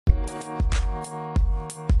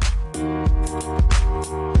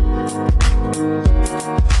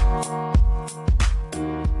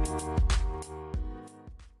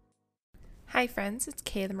Hi friends, it's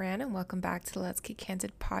Kayla Moran and welcome back to the Let's Get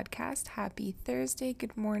Candid podcast. Happy Thursday,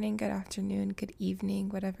 good morning, good afternoon, good evening,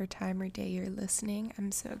 whatever time or day you're listening.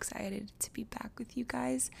 I'm so excited to be back with you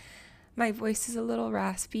guys. My voice is a little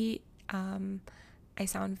raspy. I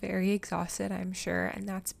sound very exhausted, I'm sure, and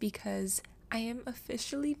that's because I am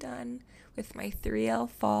officially done with my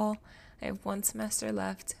 3L fall. I have 1 semester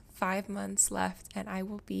left, 5 months left, and I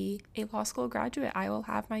will be a law school graduate. I will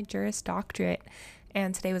have my Juris Doctorate.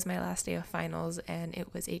 And today was my last day of finals, and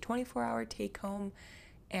it was a 24-hour take home,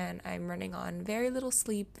 and I'm running on very little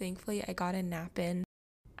sleep. Thankfully, I got a nap in.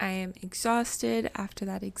 I am exhausted after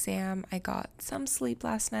that exam. I got some sleep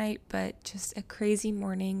last night, but just a crazy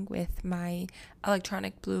morning with my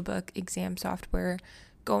electronic Blue Book exam software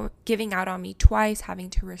giving out on me twice,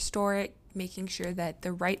 having to restore it, making sure that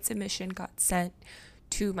the right submission got sent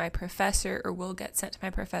to my professor or will get sent to my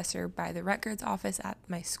professor by the records office at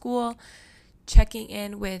my school. Checking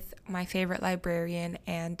in with my favorite librarian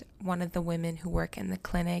and one of the women who work in the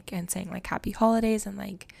clinic and saying like happy holidays and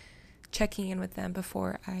like checking in with them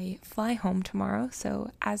before I fly home tomorrow.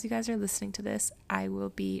 So as you guys are listening to this, I will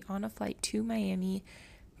be on a flight to Miami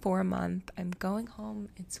for a month. I'm going home.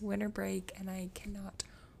 It's winter break and I cannot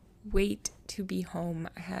wait to be home.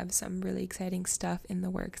 I have some really exciting stuff in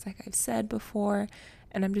the works, like I've said before,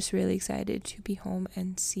 and I'm just really excited to be home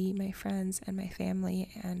and see my friends and my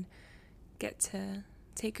family and get to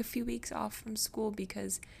take a few weeks off from school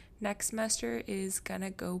because next semester is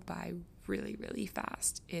gonna go by really, really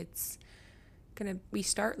fast. We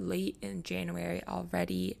start late in January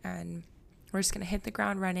already, and we're just gonna hit the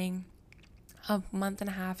ground running. A month and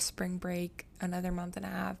a half spring break, another month and a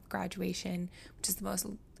half graduation, which is the most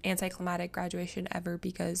anticlimactic graduation ever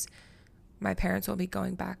because my parents will be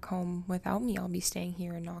going back home without me. I'll be staying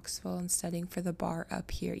here in Knoxville and studying for the bar up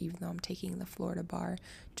here, even though I'm taking the Florida bar,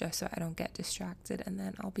 just so I don't get distracted. And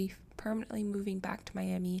then I'll be permanently moving back to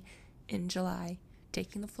Miami in July,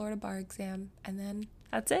 taking the Florida bar exam, and then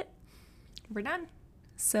that's it. We're done.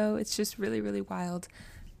 So it's just really, really wild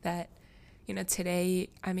that, today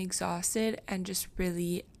I'm exhausted and just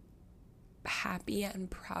really happy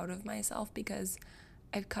and proud of myself because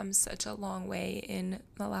I've come such a long way in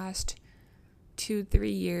the last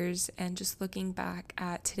 2-3 years, and just looking back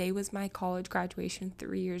at today was my college graduation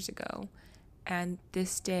 3 years ago, and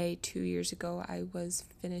this day 2 years ago I was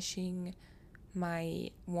finishing my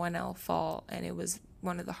 1L fall, and it was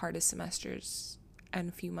one of the hardest semesters and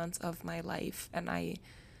a few months of my life, and I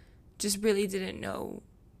just really didn't know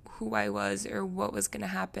who I was or what was going to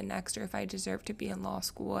happen next, or if I deserved to be in law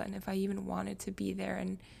school and if I even wanted to be there,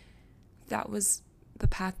 and that was the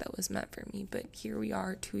path that was meant for me. But here we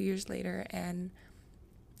are 2 years later, and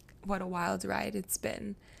what a wild ride it's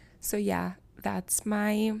been. So yeah, I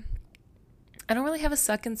don't really have a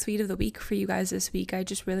suck and sweet of the week for you guys this week. I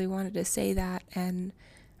just really wanted to say that, and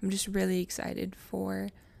I'm just really excited for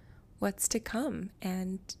what's to come.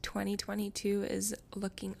 And 2022 is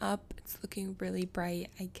looking up. It's looking really bright.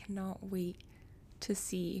 I cannot wait to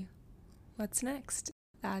see what's next.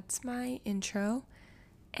 That's my intro.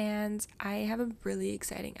 And I have a really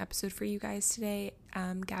exciting episode for you guys today.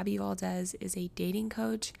 Gabby Valdes is a dating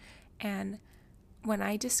coach, and when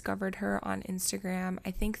I discovered her on Instagram,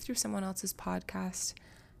 I think through someone else's podcast,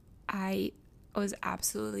 I was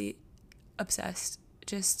absolutely obsessed.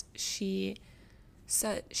 She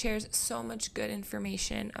shares so much good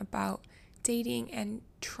information about dating and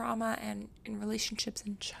trauma and in relationships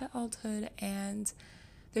and childhood, and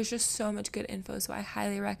there's just so much good info. So I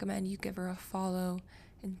highly recommend you give her a follow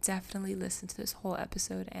and definitely listen to this whole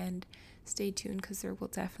episode and stay tuned because there will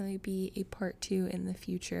definitely be a part 2 in the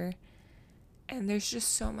future. And there's just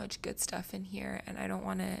so much good stuff in here, and I don't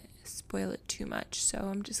want to spoil it too much. So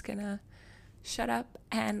I'm just gonna shut up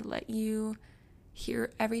and let you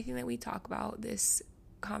hear everything that we talk about. This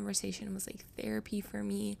conversation was like therapy for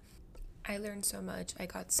me. I learned so much. I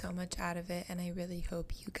got so much out of it, and I really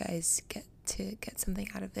hope you guys get something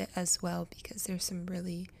out of it as well, because there's some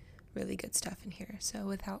really, really good stuff in here. So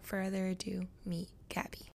without further ado, meet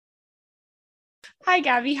Gabby. Hi,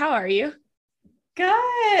 Gabby. How are you?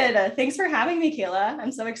 Good. Thanks for having me, Kayla.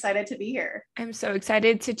 I'm so excited to be here. I'm so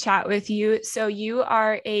excited to chat with you. So you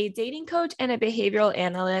are a dating coach and a behavioral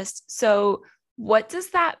analyst. So what does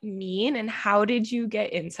that mean, and how did you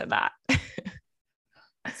get into that?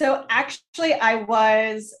 So actually, I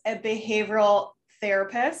was a behavioral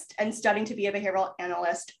therapist and studying to be a behavioral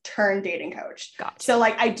analyst turned dating coach. Gotcha. So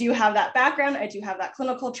like, I do have that background. I do have that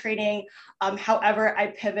clinical training. However, I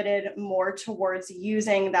pivoted more towards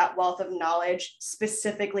using that wealth of knowledge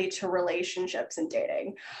specifically to relationships and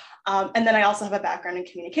dating. And then I also have a background in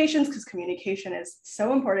communications because communication is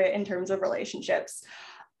so important in terms of relationships.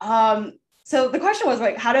 So the question was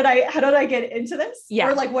like, how did I get into this? Yeah.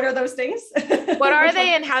 Or like, what are those things? What are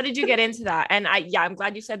they and how did you get into that? And I'm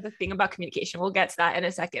glad you said the thing about communication. We'll get to that in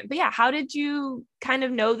a second. But yeah, how did you kind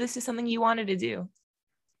of know this is something you wanted to do?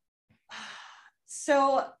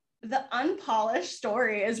 So the unpolished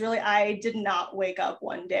story is really, I did not wake up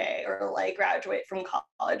one day or like graduate from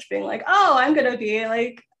college being like, oh, I'm going to be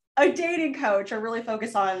like a dating coach or really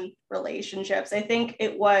focus on relationships. I think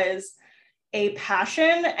it was a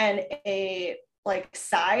passion and a like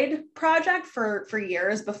side project for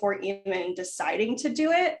years before even deciding to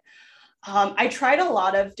do it. I tried a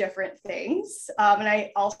lot of different things. And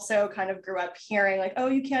I also kind of grew up hearing like, oh,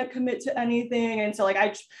 you can't commit to anything. And so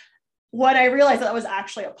like, what I realized that was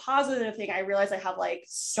actually a positive thing. I realized I have like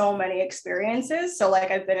so many experiences. So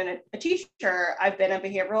like I've been a teacher, I've been a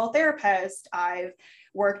behavioral therapist, I've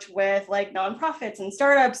worked with like nonprofits and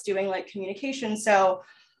startups doing like communication. So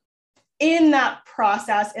in that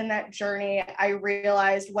process, in that journey, I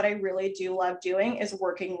realized what I really do love doing is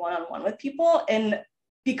working one-on-one with people, and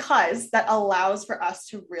because that allows for us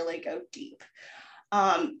to really go deep.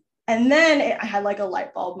 And then I had like a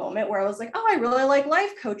light bulb moment where I was like, oh, I really like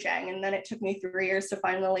life coaching. And then it took me 3 years to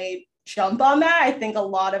finally jump on that. I think a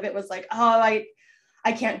lot of it was like, oh,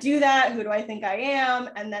 I can't do that. Who do I think I am?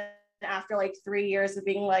 And then after like 3 years of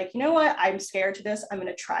being like, you know what, I'm scared to this, I'm going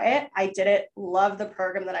to try it. I did it. Love the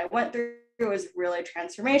program that I went through. It was really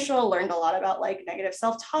transformational. Learned a lot about like negative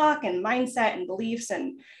self-talk and mindset and beliefs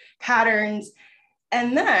and patterns.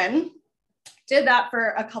 And then did that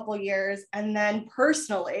for a couple years. And then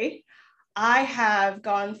personally, I have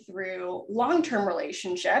gone through long-term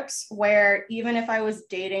relationships where even if I was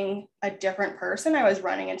dating a different person, I was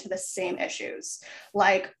running into the same issues.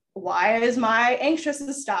 Like, why is my anxious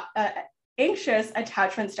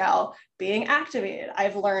attachment style being activated?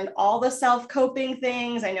 I've learned all the self-coping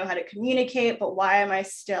things. I know how to communicate, but why am I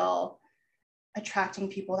still attracting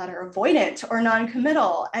people that are avoidant or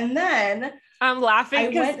non-committal? And then I'm laughing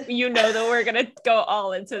because you know that we're going to go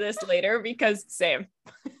all into this later because same.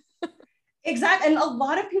 Exactly. And a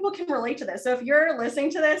lot of people can relate to this. So if you're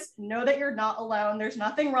listening to this, know that you're not alone. There's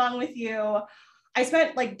nothing wrong with you. I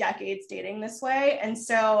spent like decades dating this way. And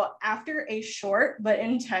so after a short but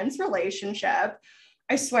intense relationship,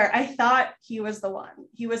 I swear, I thought he was the one.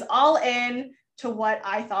 He was all in to what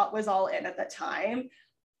I thought was all in at the time.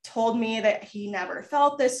 Told me that he never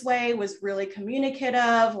felt this way, was really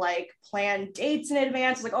communicative, like planned dates in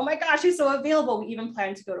advance. Like, oh my gosh, he's so available. We even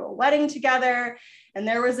planned to go to a wedding together. And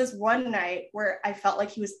there was this one night where I felt like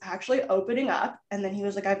he was actually opening up. And then he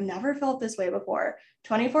was like, I've never felt this way before.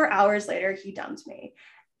 24 hours later, he dumped me.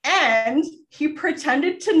 And he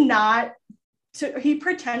pretended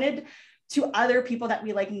to other people that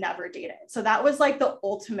we like never dated. So that was like the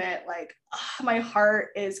ultimate, like, oh, my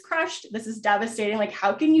heart is crushed. This is devastating. Like,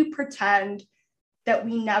 how can you pretend that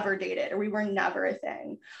we never dated or we were never a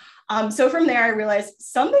thing? So from there, I realized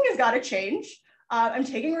something has got to change. I'm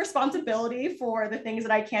taking responsibility for the things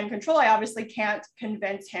that I can control. I obviously can't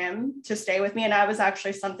convince him to stay with me. And that was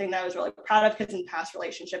actually something that I was really proud of because in past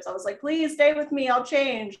relationships, I was like, please stay with me, I'll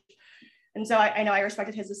change. And so I know I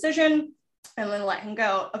respected his decision and then let him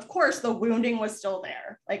go. Of course, the wounding was still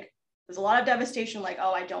there. Like, there's a lot of devastation, like,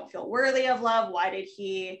 oh, I don't feel worthy of love. Why did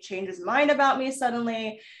he change his mind about me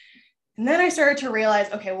suddenly? And then I started to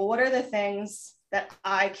realize, okay, well, what are the things that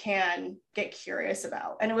I can get curious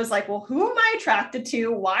about? And it was like, well, who am I attracted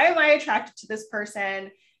to? Why am I attracted to this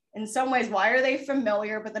person? In some ways, why are they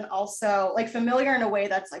familiar? But then also like familiar in a way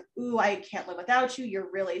that's like, ooh, I can't live without you.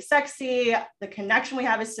 You're really sexy. The connection we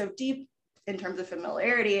have is so deep in terms of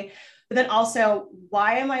familiarity. But then also,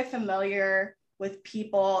 why am I familiar with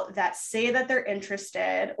people that say that they're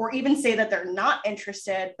interested or even say that they're not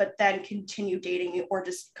interested, but then continue dating you or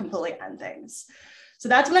just completely end things? So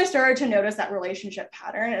that's when I started to notice that relationship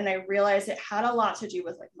pattern. And I realized it had a lot to do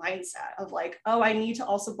with like mindset of like, oh, I need to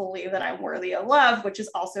also believe that I'm worthy of love, which is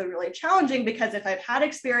also really challenging because if I've had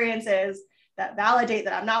experiences that validate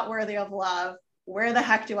that I'm not worthy of love, where the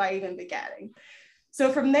heck do I even begin?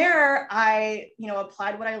 So from there, I,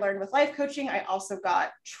 applied what I learned with life coaching. I also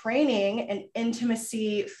got training and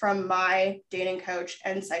intimacy from my dating coach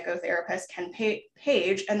and psychotherapist, Ken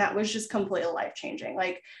Page. And that was just completely life-changing.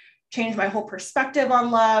 Like, changed my whole perspective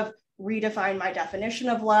on love, redefine my definition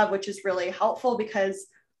of love, which is really helpful because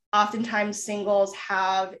oftentimes singles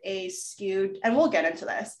have a skewed, and we'll get into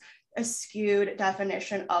this, a skewed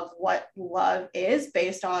definition of what love is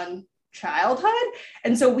based on childhood.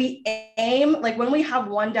 And so we aim, like when we have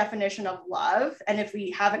one definition of love, and if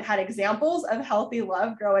we haven't had examples of healthy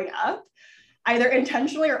love growing up, either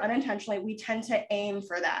intentionally or unintentionally, we tend to aim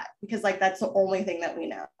for that because like that's the only thing that we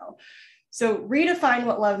know. So redefine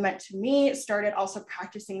what love meant to me, started also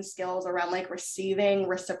practicing skills around like receiving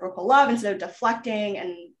reciprocal love instead of deflecting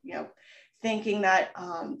and, you know, thinking that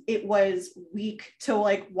it was weak to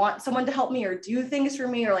like want someone to help me or do things for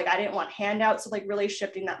me, or like I didn't want handouts. So like really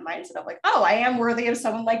shifting that mindset of like, oh, I am worthy of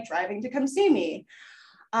someone like driving to come see me.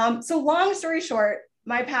 So long story short,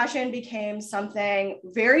 my passion became something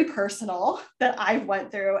very personal that I went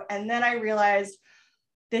through. And then I realized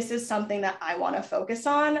this is something that I want to focus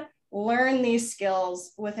on, learn these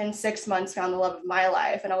skills. Within 6 months, found the love of my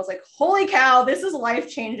life. And I was like, holy cow, this is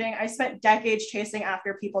life-changing. I spent decades chasing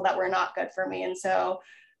after people that were not good for me. And so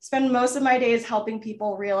spend most of my days helping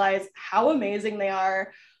people realize how amazing they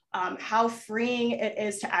are, how freeing it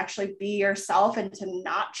is to actually be yourself and to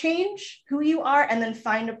not change who you are, and then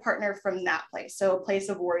find a partner from that place. So a place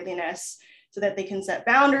of worthiness so that they can set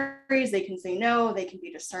boundaries, they can say no, they can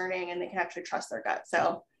be discerning, and they can actually trust their gut.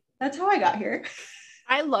 So that's how I got here.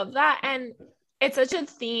 I love that. And it's such a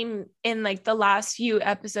theme in like the last few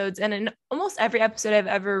episodes and in almost every episode I've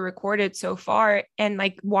ever recorded so far. And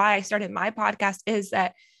like why I started my podcast is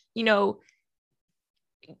that, you know,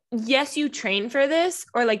 yes, you train for this,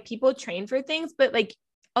 or like people train for things, but like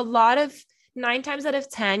a lot of 9 times out of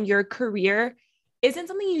 10, your career isn't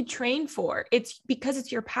something you train for. It's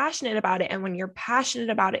because you're passionate about it. And when you're passionate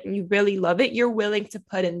about it and you really love it, you're willing to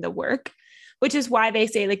put in the work, which is why they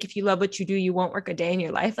say, like, if you love what you do, you won't work a day in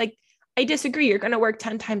your life. Like, I disagree. You're going to work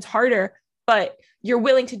 10 times harder, but you're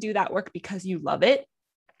willing to do that work because you love it.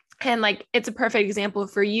 And like, it's a perfect example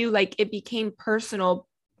for you. Like it became personal,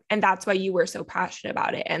 and that's why you were so passionate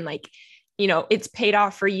about it. And like, you know, it's paid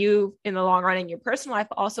off for you in the long run in your personal life,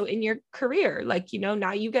 but also in your career. Like, you know,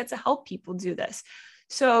 now you get to help people do this.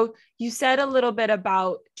 So you said a little bit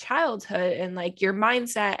about childhood and like your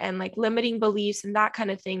mindset and like limiting beliefs and that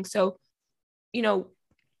kind of thing. So, you know,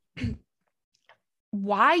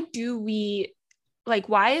 why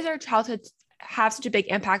is our childhood have such a big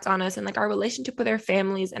impact on us and like our relationship with our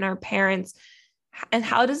families and our parents? And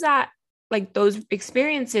how does that, like those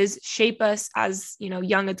experiences shape us as, you know,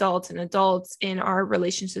 young adults and adults in our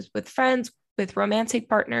relationships with friends, with romantic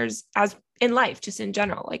partners, as in life, just in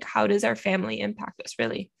general? Like, how does our family impact us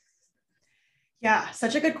really? Yeah,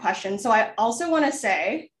 such a good question. So I also want to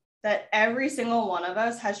say that every single one of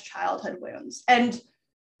us has childhood wounds. And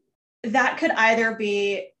that could either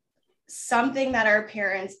be something that our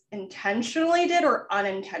parents intentionally did or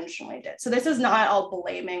unintentionally did. So this is not all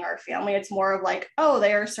blaming our family. It's more of like, oh,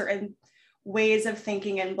 there are certain ways of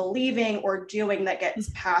thinking and believing or doing that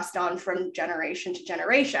gets passed on from generation to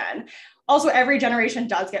generation. Also, every generation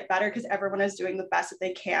does get better because everyone is doing the best that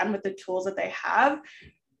they can with the tools that they have.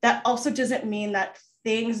 That also doesn't mean that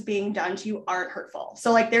things being done to you aren't hurtful.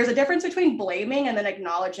 So like there's a difference between blaming and then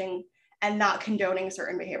acknowledging and not condoning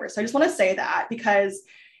certain behaviors. So I just want to say that, because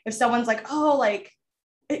if someone's like, oh, like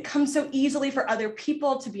it comes so easily for other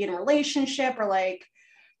people to be in a relationship, or like,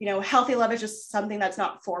 you know, healthy love is just something that's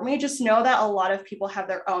not for me, just know that a lot of people have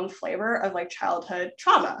their own flavor of like childhood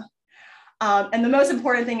trauma. And the most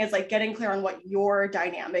important thing is like getting clear on what your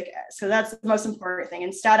dynamic is. So that's the most important thing.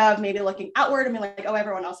 Instead of maybe looking outward and being like, oh,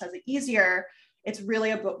 everyone else has it easier, it's really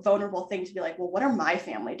a vulnerable thing to be like, well, what are my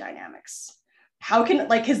family dynamics? How can,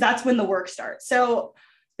 like, because that's when the work starts. So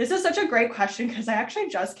this is such a great question, because I actually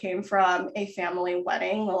just came from a family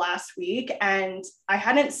wedding the last week, and I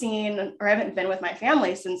hadn't seen or haven't been with my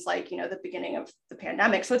family since like, you know, the beginning of the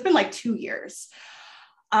pandemic. So it's been like 2 years.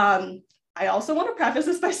 I also want to preface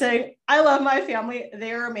this by saying I love my family.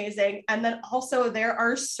 They're amazing. And then also there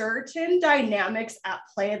are certain dynamics at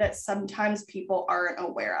play that sometimes people aren't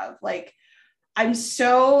aware of. Like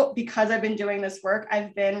because I've been doing this work,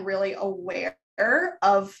 I've been really aware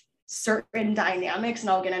of certain dynamics, and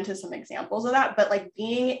I'll get into some examples of that. But like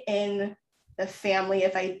being in the family,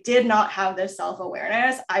 if I did not have this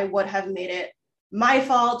self-awareness, I would have made it my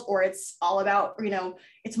fault, or it's all about, you know,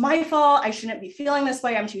 it's my fault, I shouldn't be feeling this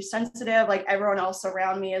way, I'm too sensitive, like everyone else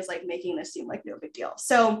around me is like making this seem like no big deal.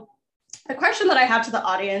 So the question that I have to the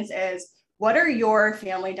audience is, what are your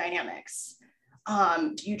family dynamics?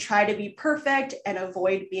 Do you try to be perfect and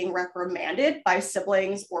avoid being reprimanded by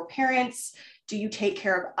siblings or parents? Do you take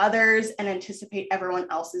care of others and anticipate everyone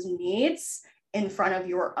else's needs in front of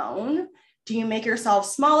your own? Do you make yourself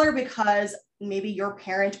smaller because maybe your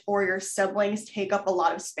parent or your siblings take up a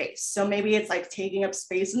lot of space? So maybe it's like taking up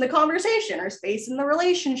space in the conversation or space in the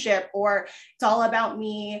relationship, or it's all about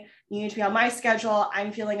me. You need to be on my schedule.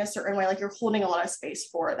 I'm feeling a certain way, like you're holding a lot of space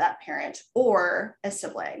for that parent or a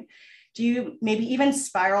sibling. Do you maybe even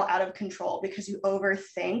spiral out of control because you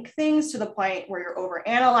overthink things to the point where you're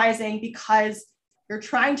overanalyzing because you're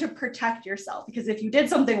trying to protect yourself? Because if you did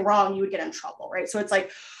something wrong, you would get in trouble, right? So it's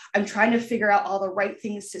like, I'm trying to figure out all the right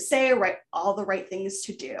things to say, right? All the right things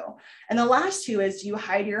to do. And the last two is, you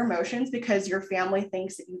hide your emotions because your family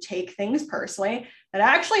thinks that you take things personally. That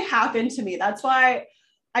actually happened to me. That's why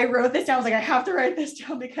I wrote this down. I was like, I have to write this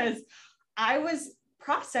down because I was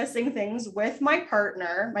processing things with my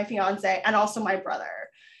partner, my fiance, and also my brother.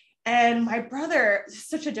 And my brother is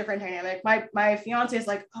such a different dynamic. My fiance is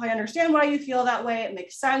like, oh, I understand why you feel that way. It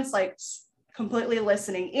makes sense. Like, completely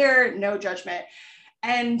listening ear, no judgment.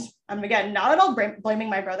 And I'm, again, not at all blaming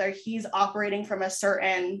my brother. He's operating from a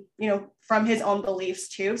certain, from his own beliefs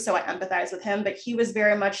too. So I empathize with him, but he was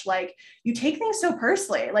very much like, you take things so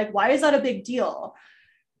personally. Like, why is that a big deal?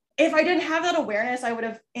 If I didn't have that awareness, I would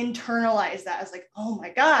have internalized that as like, oh my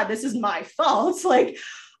God, this is my fault. Like,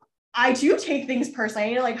 I do take things personally. I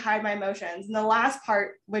need to like hide my emotions. And the last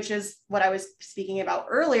part, which is what I was speaking about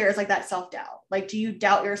earlier, is like that self-doubt. Like, do you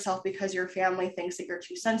doubt yourself because your family thinks that you're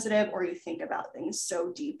too sensitive, or you think about things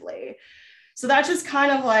so deeply? So that's just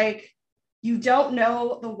kind of like, you don't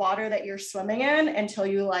know the water that you're swimming in until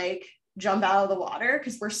you like jump out of the water,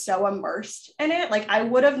 because we're so immersed in it. Like, I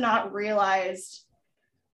would have not realized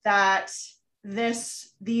that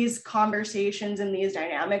these conversations and these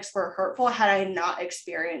dynamics were hurtful had I not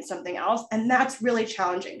experienced something else. And that's really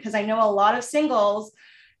challenging, because I know a lot of singles,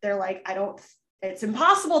 they're like, it's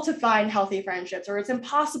impossible to find healthy friendships, or it's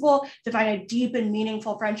impossible to find a deep and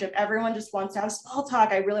meaningful friendship. Everyone just wants to have small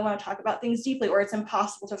talk. I really want to talk about things deeply, or it's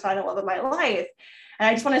impossible to find a love of my life. And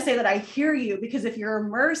I just want to say that I hear you, because if you're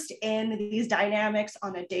immersed in these dynamics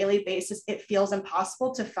on a daily basis, it feels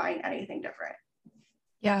impossible to find anything different.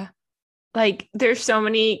 Yeah. Like, there's so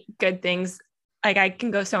many good things. Like, I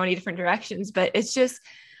can go so many different directions, but it's just,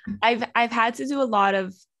 I've had to do a lot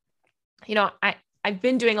of, I've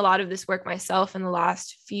been doing a lot of this work myself in the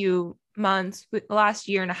last few months, the last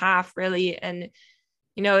year and a half, really. And,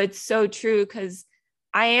 it's so true, because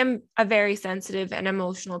I am a very sensitive and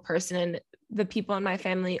emotional person, and the people in my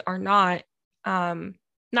family are not.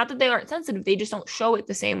 Not that they aren't sensitive, they just don't show it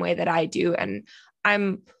the same way that I do. And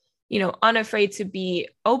I'm, unafraid to be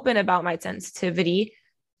open about my sensitivity,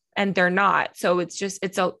 and they're not. So it's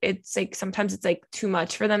like, sometimes it's like too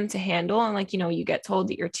much for them to handle. And like, you get told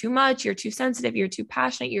that you're too much, you're too sensitive, you're too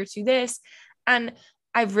passionate, you're too this. And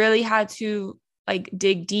I've really had to like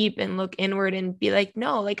dig deep and look inward and be like,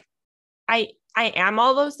 no, like I am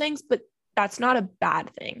all those things, but that's not a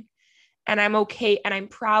bad thing. And I'm okay. And I'm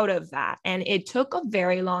proud of that. And it took a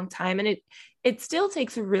very long time. And it still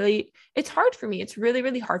takes it's hard for me. It's really,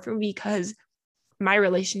 really hard for me, because my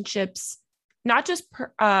relationships, not just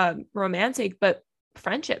romantic, but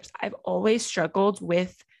friendships, I've always struggled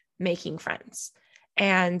with making friends.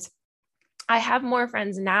 And I have more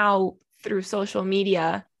friends now through social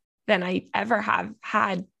media than I ever have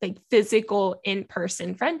had like physical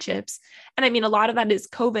in-person friendships. And I mean, a lot of that is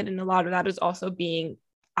COVID, and a lot of that is also being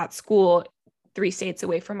at school 3 states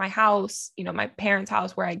away from my house, my parents'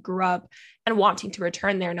 house where I grew up, and wanting to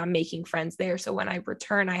return there, and I'm making friends there. So when I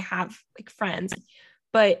return, I have like friends.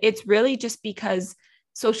 But it's really just because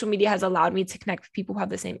social media has allowed me to connect with people who have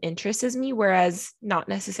the same interests as me, whereas not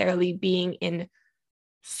necessarily being in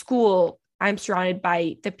school, I'm surrounded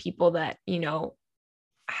by the people that,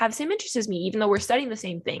 have the same interests as me, even though we're studying the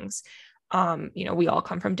same things. We all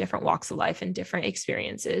come from different walks of life and different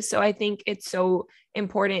experiences. So I think it's so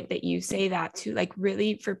important that you say that, to like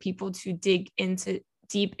really for people to dig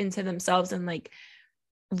deep into themselves and like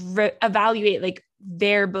evaluate like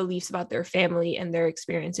their beliefs about their family and their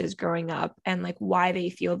experiences growing up, and like why they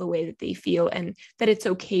feel the way that they feel, and that it's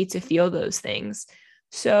okay to feel those things.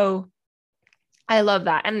 So I love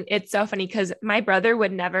that. And it's so funny, because my brother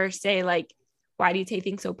would never say like, why do you take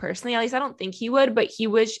things so personally? At least I don't think he would, but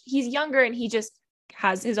he's younger, and he just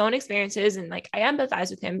has his own experiences. And like, I empathize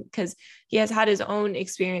with him because he has had his own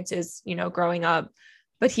experiences, growing up,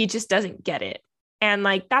 but he just doesn't get it. And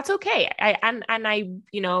like, that's okay.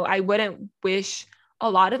 I wouldn't wish a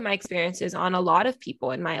lot of my experiences on a lot of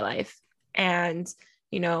people in my life. And,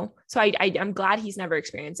 so I'm glad he's never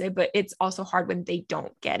experienced it, but it's also hard when they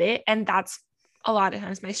don't get it. And that's a lot of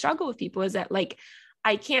times my struggle with people, is that like,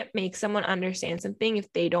 I can't make someone understand something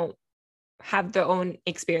if they don't have their own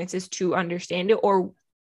experiences to understand it, or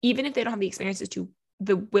even if they don't have the experiences to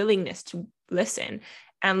the willingness to listen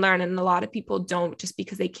and learn. And a lot of people don't, just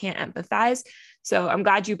because they can't empathize. So I'm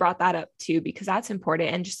glad you brought that up too, because that's important.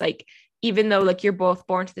 And just like, even though like you're both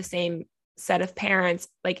born to the same set of parents,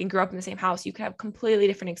 like, and grew up in the same house, you could have completely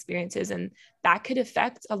different experiences. And that could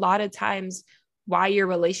affect a lot of times why your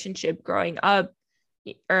relationship growing up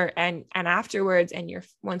and afterwards, and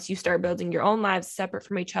once you start building your own lives separate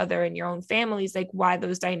from each other and your own families, like why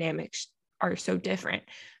those dynamics are so different.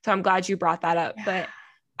 So I'm glad you brought that up. But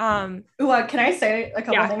can I say a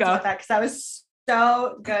couple things about that? Because that was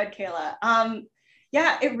so good, Kayla.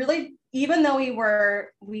 It really, even though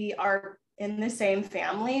we are in the same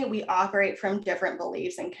family, we operate from different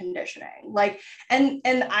beliefs and conditioning. Like, and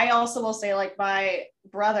I also will say, like, my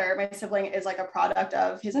brother, my sibling, is like a product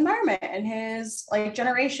of his environment and his like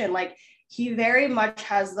generation. Like, he very much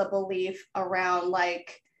has the belief around,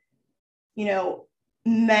 like, you know,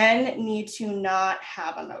 men need to not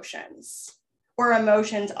have emotions, or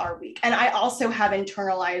emotions are weak. And I also have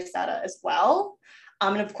internalized that as well.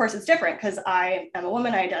 And of course it's different because I am a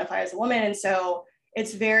woman, I identify as a woman. And so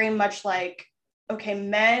it's very much like, okay,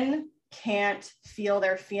 men can't feel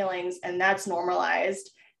their feelings and that's normalized.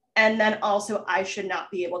 And then also I should not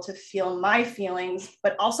be able to feel my feelings,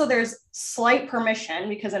 but also there's slight permission,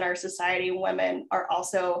 because in our society, women are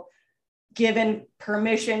also given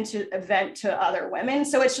permission to vent to other women.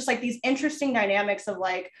 So it's just like these interesting dynamics of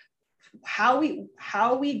like how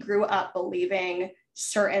we grew up believing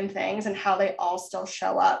certain things and how they all still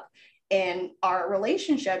show up in our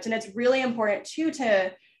relationships. And it's really important too,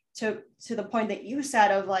 to the point that you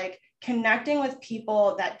said of like connecting with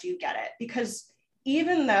people that do get it, because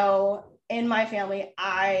even though in my family,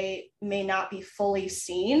 I may not be fully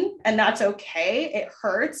seen, and that's okay. It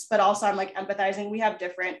hurts, but also I'm like empathizing. We have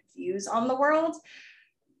different views on the world.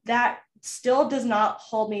 That still does not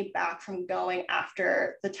hold me back from going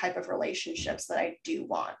after the type of relationships that I do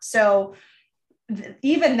want. So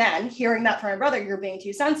even then, hearing that from my brother, you're being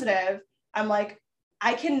too sensitive, I'm like,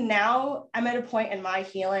 I'm at a point in my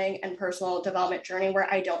healing and personal development journey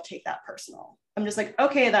where I don't take that personal. I'm just like,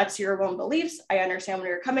 okay, that's your own beliefs. I understand where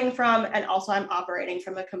you're coming from. And also I'm operating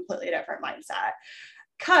from a completely different mindset,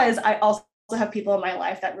 because I also have people in my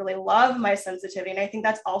life that really love my sensitivity. And I think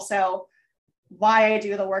that's also why I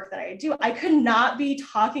do the work that I do. I could not be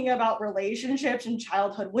talking about relationships and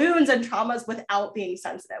childhood wounds and traumas without being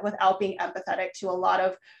sensitive, without being empathetic to a lot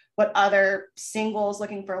of what other singles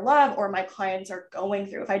looking for love or my clients are going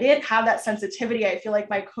through. If I didn't have that sensitivity, I feel like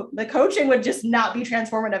the coaching would just not be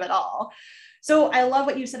transformative at all. So I love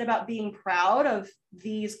what you said about being proud of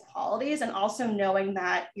these qualities, and also knowing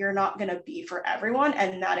that you're not going to be for everyone,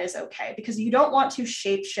 and that is okay, because you don't want to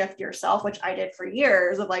shape shift yourself, which I did for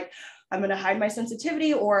years of like, I'm going to hide my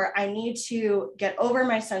sensitivity, or I need to get over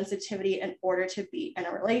my sensitivity in order to be in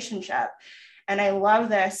a relationship. And I love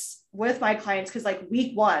this with my clients, because like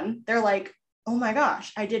week one, they're like, oh my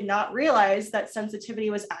gosh, I did not realize that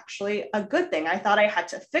sensitivity was actually a good thing. I thought I had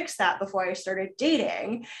to fix that before I started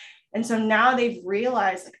dating. And so now they've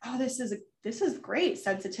realized like, oh, this is great.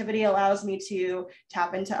 Sensitivity allows me to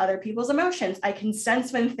tap into other people's emotions. I can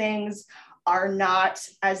sense when things are not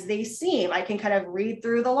as they seem. I can kind of read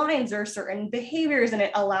through the lines or certain behaviors, and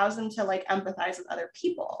it allows them to like empathize with other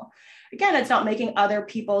people. Again, it's not making other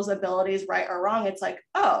people's abilities right or wrong. It's like,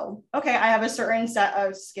 oh, okay, I have a certain set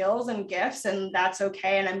of skills and gifts, and that's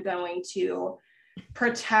okay. And I'm going to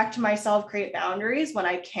protect myself, create boundaries when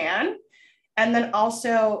I can. And then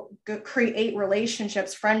also create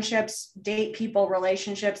relationships, friendships, date people,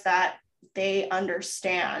 relationships that they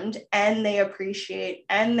understand and they appreciate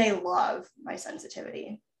and they love my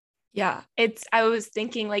sensitivity. Yeah. I was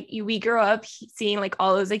thinking like we grew up seeing like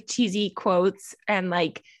all those like cheesy quotes and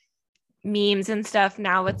like memes and stuff.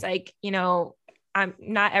 Now it's like, I'm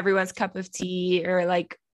not everyone's cup of tea, or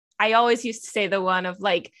like, I always used to say the one of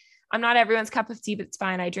like, I'm not everyone's cup of tea, but it's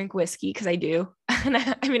fine. I drink whiskey because I do. And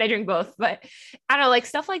I mean, I drink both, but I don't know, like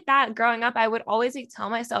stuff like that. Growing up, I would always like tell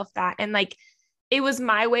myself that. And like, it was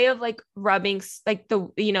my way of like rubbing, like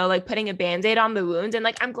like putting a Band-Aid on the wound. And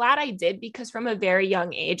like, I'm glad I did, because from a very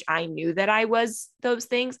young age, I knew that I was those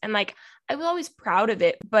things. And like, I was always proud of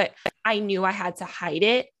it, but I knew I had to hide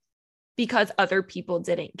it because other people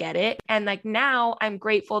didn't get it. And like, now I'm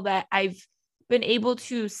grateful that I've been able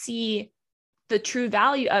to see the true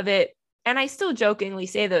value of it. And I still jokingly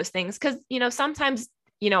say those things because, sometimes,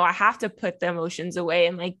 I have to put the emotions away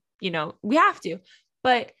and like, we have to,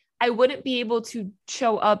 but I wouldn't be able to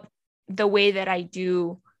show up the way that I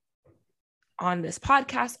do on this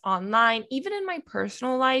podcast, online, even in my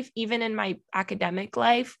personal life, even in my academic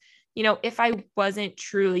life, if I wasn't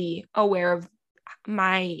truly aware of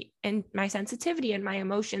my sensitivity and my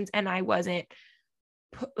emotions, and I wasn't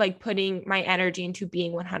putting my energy into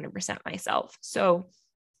being 100% myself. So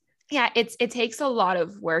yeah, it takes a lot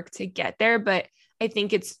of work to get there, but I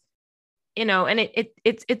think it's, and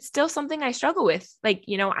it's still something I struggle with. Like,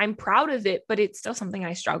 I'm proud of it, but it's still something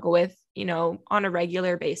I struggle with, on a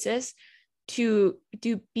regular basis to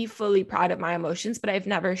be fully proud of my emotions, but I've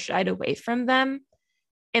never shied away from them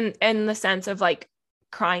in the sense of like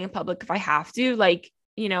crying in public if I have to, like,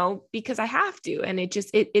 because I have to, and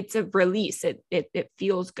it's a release. It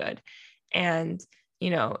feels good. And,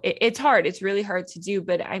 it's hard. It's really hard to do,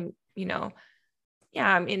 but I'm, yeah,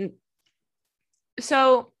 I mean,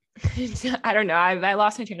 so I don't know. I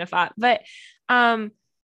lost my train of thought, but, so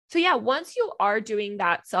yeah, once you are doing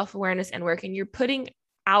that self-awareness and work and you're putting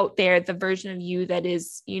out there the version of you that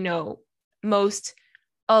is, most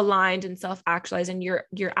aligned and self-actualized, and you're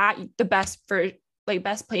at the best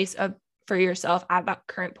place for yourself at that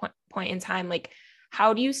current point in time, like,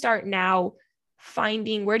 how do you start now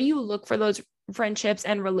finding, where do you look for those friendships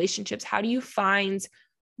and relationships? How do you find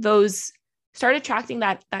those, start attracting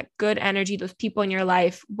that good energy, those people in your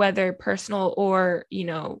life, whether personal or,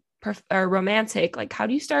 or romantic? Like, how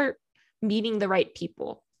do you start meeting the right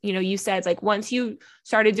people? You said like once you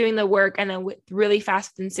started doing the work and then really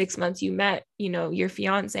fast within 6 months, you met, your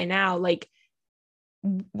fiance now, like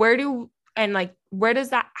how does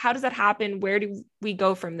that happen? Where do we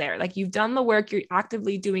go from there? Like, you've done the work, you're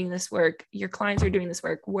actively doing this work, your clients are doing this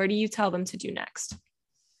work. Where do you tell them to do next?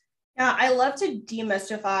 Yeah, I love to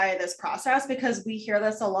demystify this process because we hear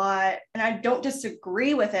this a lot and I don't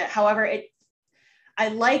disagree with it. However, I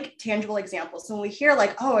like tangible examples. So when we hear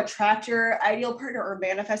like, oh, attract your ideal partner or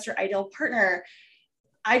manifest your ideal partner,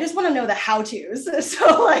 I just want to know the how-tos.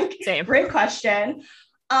 So like, Same. Great question.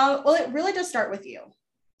 Well, it really does start with you.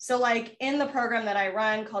 So like in the program that I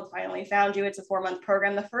run called Finally Found You, it's a 4-month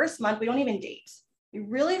program. The first month, we don't even date. We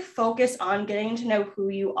really focus on getting to know who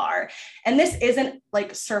you are. And this isn't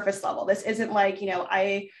like surface level. This isn't like,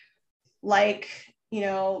 I like,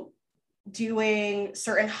 doing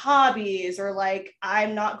certain hobbies, or like,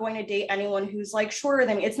 I'm not going to date anyone who's like shorter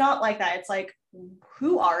than me. It's not like that. It's like,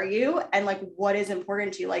 who are you? And like, what is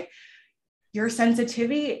important to you? Like, your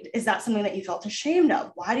sensitivity, is that something that you felt ashamed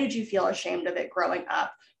of? Why did you feel ashamed of it growing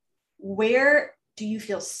up? Where do you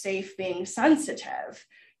feel safe being sensitive?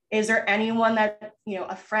 Is there anyone that,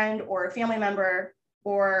 a friend or a family member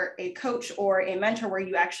or a coach or a mentor where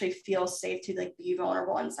you actually feel safe to like be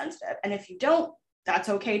vulnerable and sensitive? And if you don't, that's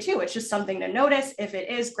okay too. It's just something to notice. If it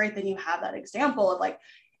is, great, then you have that example of like,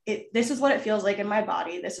 this is what it feels like in my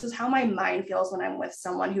body. This is how my mind feels when I'm with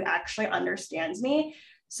someone who actually understands me.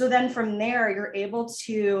 So then from there, you're able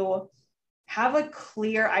to have a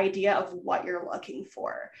clear idea of what you're looking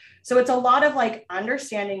for. So it's a lot of like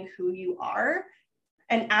understanding who you are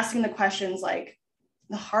and asking the questions, like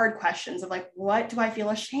the hard questions of like, what do I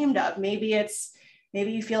feel ashamed of? Maybe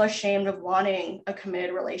you feel ashamed of wanting a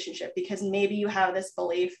committed relationship because maybe you have this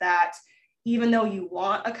belief that even though you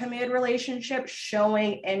want a committed relationship,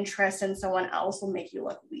 showing interest in someone else will make you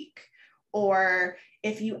look weak. Or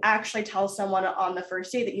if you actually tell someone on the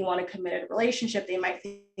first date that you want a committed relationship, they might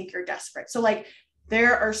think you're desperate. So like,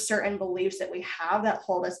 there are certain beliefs that we have that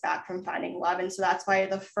hold us back from finding love. And so that's why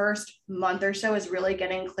the first month or so is really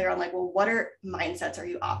getting clear on like, well, what mindsets are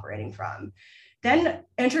you operating from? Then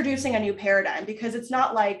introducing a new paradigm, because it's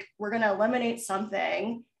not like we're going to eliminate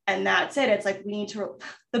something and that's it. It's like, we need to,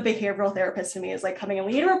 the behavioral therapist to me is like coming in,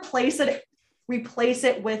 we need to replace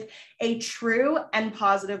it with a true and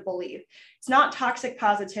positive belief. It's not toxic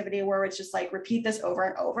positivity where it's just like, repeat this over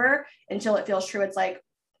and over until it feels true. It's like,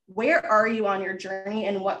 where are you on your journey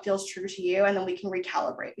and what feels true to you? And then we can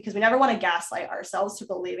recalibrate, because we never want to gaslight ourselves to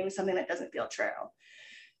believing something that doesn't feel true.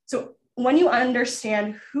 So when you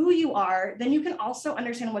understand who you are, then you can also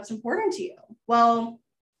understand what's important to you. Well,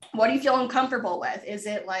 what do you feel uncomfortable with? Is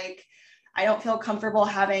it like, I don't feel comfortable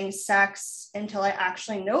having sex until I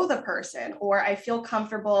actually know the person, or I feel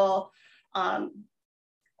comfortable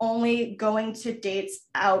only going to dates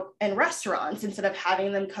out in restaurants instead of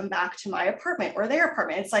having them come back to my apartment or their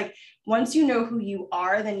apartment. It's like, once you know who you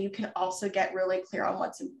are, then you can also get really clear on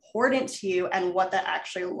what's important to you and what that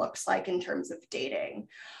actually looks like in terms of dating.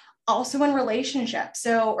 Also in relationships,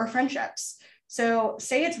 or friendships. So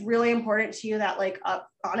say it's really important to you that like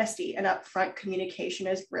honesty and upfront communication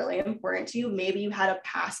is really important to you. Maybe you had a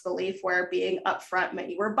past belief where being upfront meant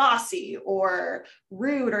you were bossy or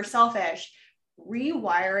rude or selfish.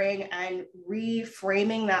 Rewiring and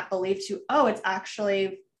reframing that belief to, oh, it's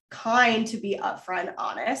actually kind to be upfront and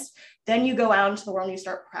honest. Then you go out into the world and you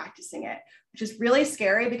start practicing it, which is really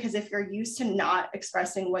scary, because if you're used to not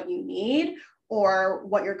expressing what you need or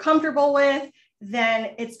what you're comfortable with,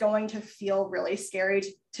 then it's going to feel really scary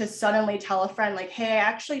to suddenly tell a friend like, hey, I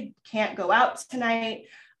actually can't go out tonight.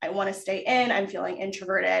 I want to stay in. I'm feeling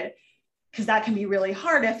introverted. Because that can be really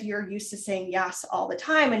hard if you're used to saying yes all the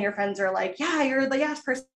time and your friends are like, yeah, you're the yes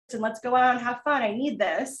person. Let's go out and have fun. I need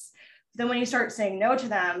this. Then when you start saying no to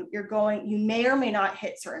them, you may or may not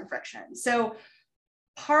hit certain frictions. So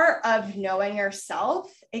part of knowing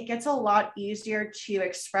yourself, it gets a lot easier to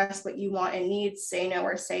express what you want and need, say no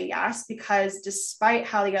or say yes, because despite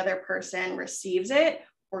how the other person receives it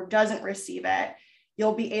or doesn't receive it,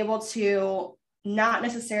 you'll be able to not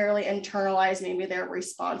necessarily internalize maybe their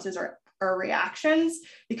responses or reactions,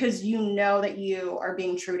 because you know that you are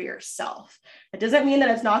being true to yourself. It doesn't mean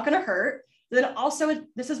that it's not going to hurt. Then also,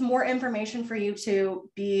 this is more information for you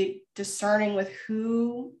to be discerning with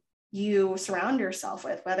who you surround yourself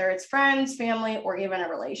with, whether it's friends, family, or even a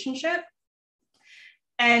relationship.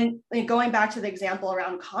 And going back to the example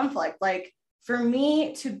around conflict, like for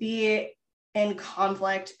me to be in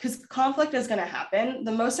conflict, because conflict is going to happen,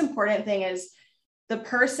 the most important thing is the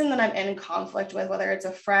person that I'm in conflict with, whether it's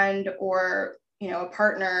a friend or, a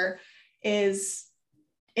partner, is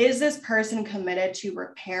this person committed to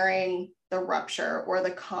repairing the rupture or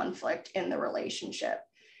the conflict in the relationship?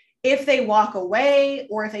 If they walk away,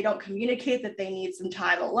 or if they don't communicate that they need some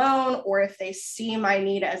time alone, or if they see my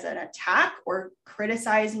need as an attack or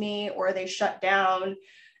criticize me, or they shut down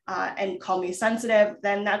and call me sensitive,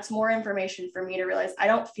 then that's more information for me to realize I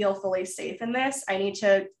don't feel fully safe in this. I need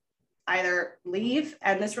to either leave,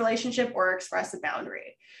 end this relationship, or express a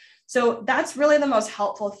boundary. So that's really the most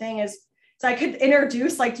helpful thing is, so I could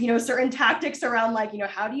introduce certain tactics around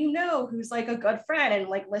how do you know who's a good friend and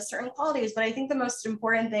list certain qualities. But I think the most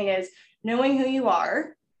important thing is knowing who you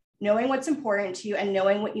are, knowing what's important to you, and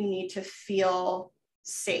knowing what you need to feel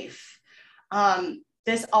safe.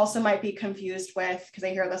 This also might be confused with, because I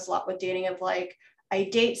hear this a lot with dating, of I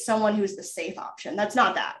date someone who's the safe option. That's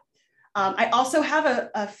not that. I also have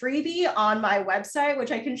a freebie on my website,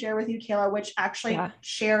 which I can share with you, Kayla, which actually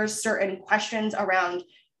shares certain questions around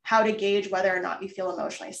how to gauge whether or not you feel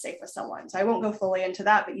emotionally safe with someone. So I won't go fully into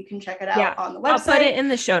that, but you can check it out on the website. I'll put it in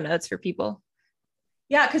the show notes for people.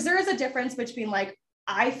 Yeah, because there is a difference between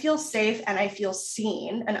I feel safe and I feel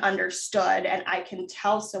seen and understood, and I can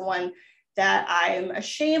tell someone that I'm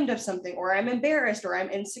ashamed of something, or I'm embarrassed, or I'm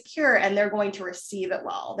insecure, and they're going to receive it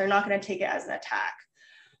well. They're not going to take it as an attack.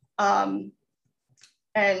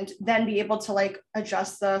 And then be able to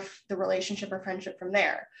adjust the relationship or friendship from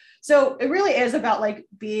there. So it really is about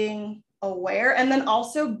being aware, and then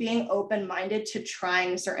also being open-minded to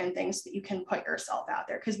trying certain things so that you can put yourself out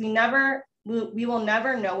there. Because we will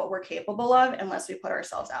never know what we're capable of unless we put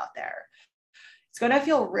ourselves out there. It's going to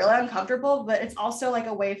feel really uncomfortable, but it's also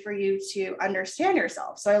a way for you to understand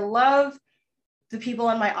yourself. So I love the people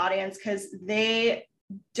in my audience because they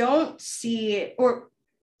don't see, or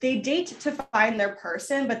they date to find their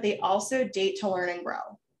person, but they also date to learn and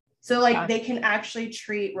grow. So they can actually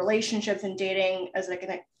treat relationships and dating as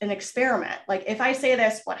an experiment. If I say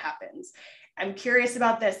this, what happens? I'm curious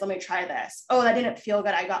about this. Let me try this. Oh, that didn't feel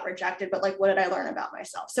good. I got rejected, but what did I learn about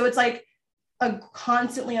myself? So it's a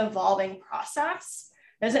constantly evolving process.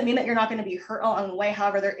 Doesn't mean that you're not going to be hurt along the way.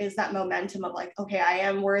 However, there is that momentum of okay, I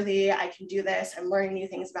am worthy. I can do this. I'm learning new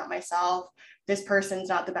things about myself. This person's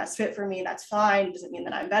not the best fit for me. That's fine. Doesn't mean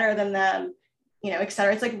that I'm better than them, et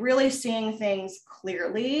cetera. It's really seeing things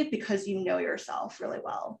clearly because you know yourself really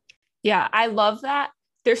well. Yeah, I love that.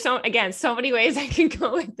 There's so many ways I can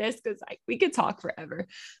go with this because we could talk forever.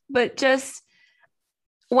 But just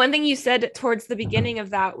one thing you said towards the beginning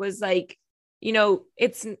of that was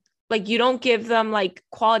it's you don't give them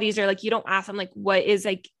qualities, or you don't ask them what is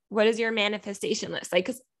your manifestation list?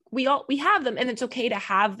 Because we have them, and it's okay to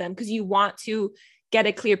have them because you want to get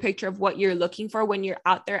a clear picture of what you're looking for when you're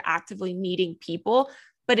out there actively meeting people.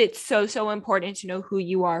 But it's so important to know who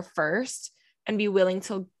you are first and be willing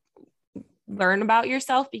to learn about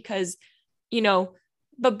yourself, because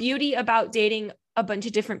the beauty about dating a bunch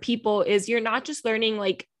of different people is you're not just learning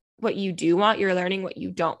what you do want, you're learning what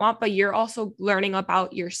you don't want, but you're also learning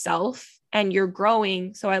about yourself and you're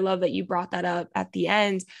growing. So I love that you brought that up at the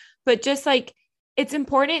end. But just it's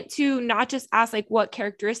important to not just ask what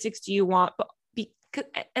characteristics do you want, but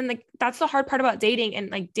that's the hard part about dating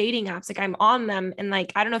and dating apps. I'm on them, and I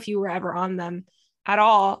don't know if you were ever on them at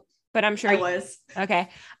all, but I'm sure I was. Okay.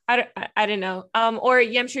 I didn't know. Or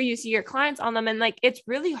I'm sure you see your clients on them, and it's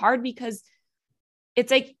really hard because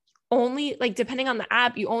it's only depending on the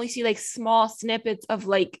app, you only see small snippets of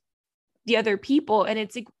the other people, and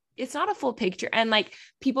it's not a full picture. And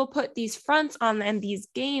people put these fronts on and these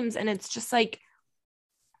games, and it's just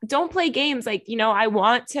don't play games. I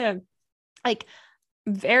want to like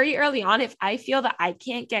very early on, if I feel that I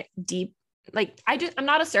can't get deep, like I'm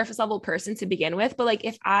not a surface level person to begin with, but like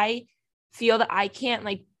if I feel that I can't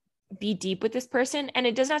like be deep with this person, and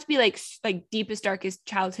it doesn't have to be like deepest, darkest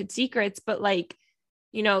childhood secrets, but like,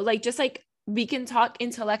 you know, like just like we can talk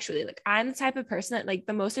intellectually. Like I'm the type of person that like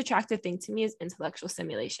the most attractive thing to me is intellectual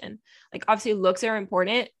stimulation. Like obviously looks are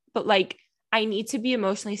important, but like I need to be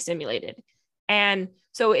emotionally stimulated. And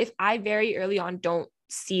so if I very early on don't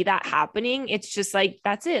see that happening, it's just like,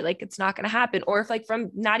 that's it. Like, it's not going to happen. Or if like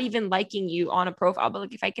from not even liking you on a profile, but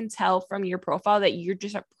like if I can tell from your profile that you're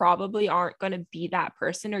just probably aren't going to be that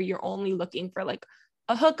person, or you're only looking for like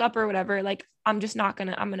a hookup or whatever, like I'm going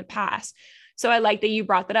to pass. So I like that you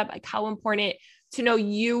brought that up, like how important to know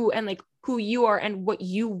you and like who you are and what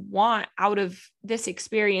you want out of this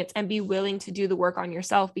experience, and be willing to do the work on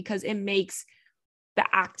yourself, because it makes the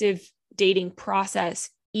active dating process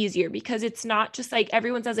easier. Because it's not just like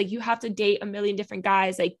everyone says like you have to date a million different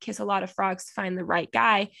guys, like kiss a lot of frogs to find the right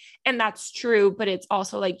guy, and that's true, but it's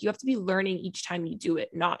also like you have to be learning each time you do it,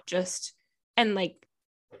 not just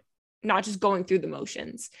going through the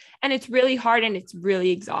motions. And it's really hard and it's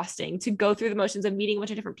really exhausting to go through the motions of meeting a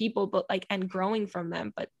bunch of different people, but like, and growing from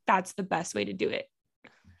them, but that's the best way to do it.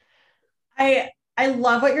 I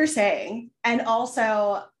love what you're saying. And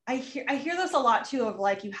also I hear this a lot too, of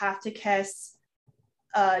like, you have to kiss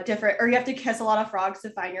you have to kiss a lot of frogs to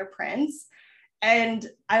find your prince. And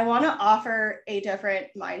I want to offer a different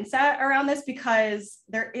mindset around this, because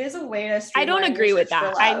there is a way to I don't agree with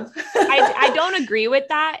that. I don't agree with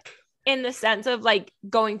that in the sense of like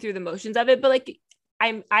going through the motions of it, but like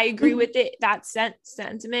I agree with it, that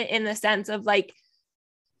sentiment, in the sense of like,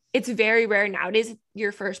 it's very rare nowadays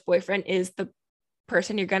your first boyfriend is the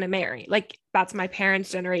person you're going to marry. Like that's my parents'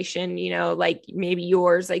 generation, you know, like maybe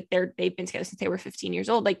yours, like they've been together since they were 15 years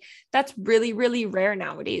old. Like that's really, really rare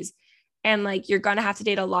nowadays. And like, you're going to have to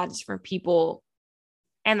date a lot of different people,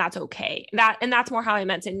 and that's okay. That's more how I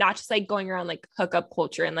meant it, not just like going around like hookup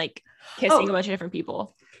culture and like kissing a bunch of different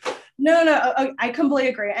people. No, I completely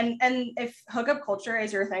agree. And if hookup culture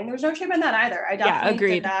is your thing, there's no shame in that either. I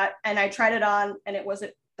definitely did that, and I tried it on, and it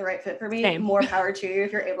wasn't the right fit for me. Same. More power to you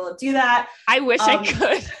if you're able to do that. I wish I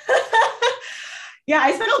could. Yeah,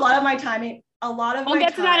 I spent a lot of my time. We'll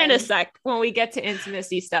get to that in a sec when we get to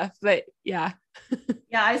intimacy stuff. But yeah.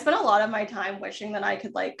 Yeah, I spent a lot of my time wishing that I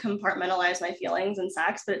could like compartmentalize my feelings and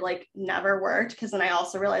sex, but it like never worked, because then I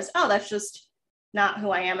also realized, oh, that's just not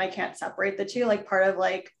who I am. I can't separate the two. Like part of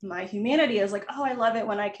like my humanity is like, oh, I love it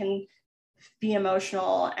when I can be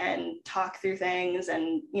emotional and talk through things,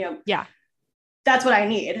 and you know, yeah, that's what I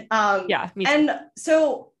need. Yeah, me too. And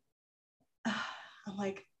so I'm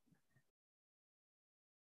like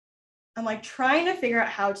trying to figure out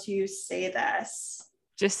how to say this.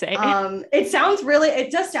 Just say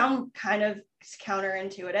it does sound kind of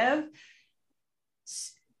counterintuitive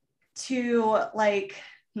to like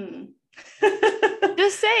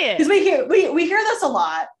just say it, because we hear this a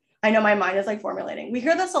lot. I know my mind is like formulating. We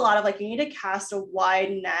hear this a lot of like, you need to cast a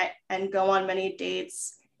wide net and go on many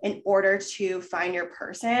dates in order to find your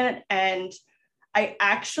person. And I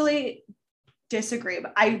actually disagree,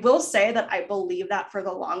 but I will say that I believe that for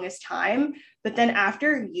the longest time. But then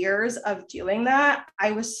after years of doing that,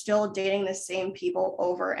 I was still dating the same people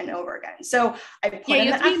over and over again. So I put in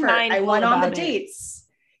the effort. I went on the dates.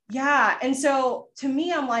 Yeah. And so to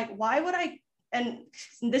me, I'm like, why would I, and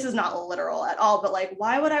this is not literal at all, but like,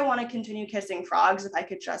 why would I want to continue kissing frogs if I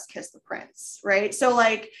could just kiss the prince? Right. So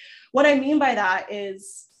like, what I mean by that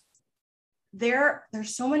is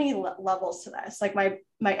there's so many levels to this. Like my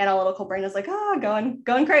analytical brain is like,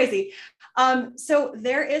 going crazy. So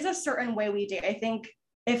there is a certain way we date. I think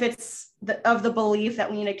if it's of the belief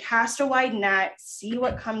that we need to cast a wide net, see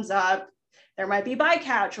what comes up, there might be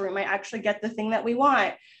bycatch, or we might actually get the thing that we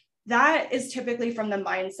want. That is typically from the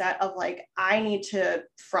mindset of like, I need to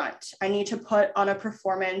front. I need to put on a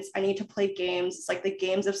performance. I need to play games. It's like the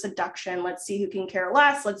games of seduction. Let's see who can care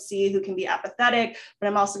less. Let's see who can be apathetic, but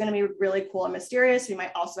I'm also going to be really cool and mysterious. We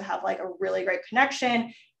might also have like a really great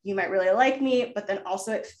connection. You might really like me, but then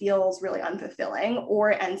also it feels really unfulfilling,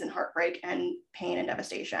 or it ends in heartbreak and pain and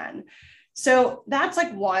devastation. So that's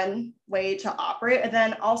like one way to operate. And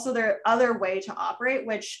then also the other way to operate,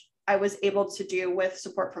 which I was able to do with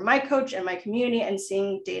support from my coach and my community, and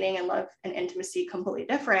seeing dating and love and intimacy completely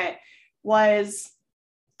different, was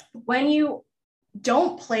when you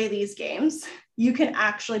don't play these games, you can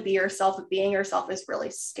actually be yourself. But being yourself is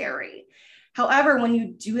really scary. However, when you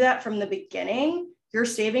do that from the beginning, you're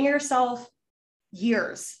saving yourself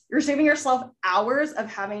years. You're saving yourself hours of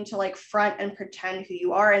having to like front and pretend who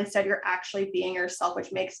you are. Instead, you're actually being yourself,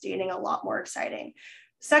 which makes dating a lot more exciting.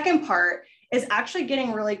 second part is actually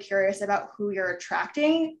getting really curious about who you're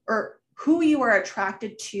attracting or who you are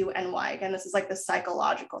attracted to and why. Again, this is like the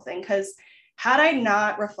psychological thing, because had I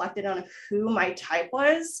not reflected on who my type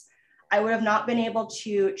was, I would have not been able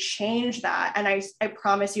to change that. And I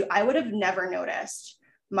promise you, I would have never noticed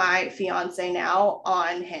my fiance now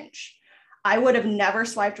on Hinge. I would have never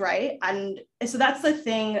swiped right. And so that's the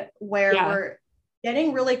thing where we're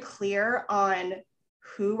getting really clear on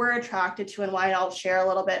who we're attracted to and why. And I'll share a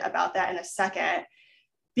little bit about that in a second,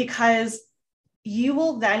 because you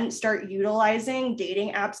will then start utilizing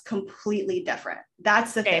dating apps completely different.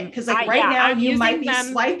 That's the thing. Because like now you might be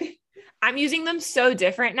swiping. I'm using them so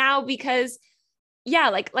different now because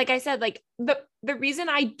like I said, like the reason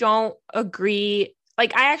I don't agree,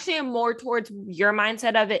 like I actually am more towards your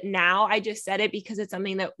mindset of it now. I just said it because it's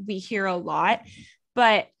something that we hear a lot,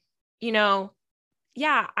 but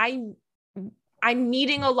I'm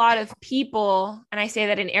meeting a lot of people, and I say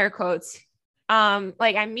that in air quotes.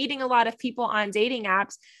 Like I'm meeting a lot of people on dating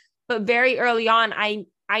apps, but very early on, I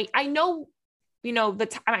know,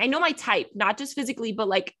 I know my type, not just physically, but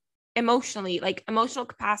like emotionally, like emotional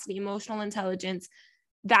capacity, emotional intelligence,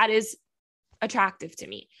 that is attractive to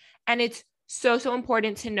me. And it's so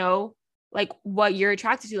important to know like what you're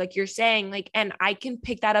attracted to, like you're saying, like, and I can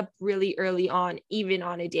pick that up really early on, even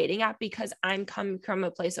on a dating app, because I'm coming from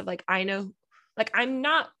a place of like, I know, like, I'm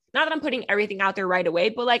not that I'm putting everything out there right away,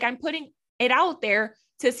 but like I'm putting it out there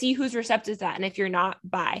to see who's receptive to that. And if you're not,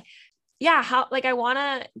 bye. How, like, I want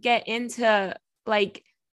to get into like,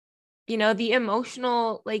 the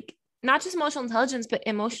emotional, like not just emotional intelligence, but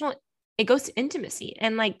emotional, it goes to intimacy.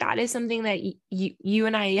 And like, that is something that you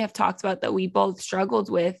and I have talked about, that we both struggled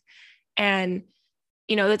with. And,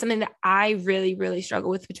 that's something that I really, really struggle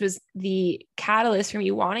with, which was the catalyst for me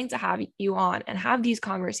wanting to have you on and have these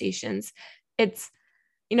conversations. It's,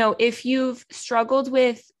 if you've struggled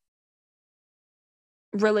with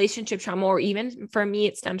relationship trauma, or even for me,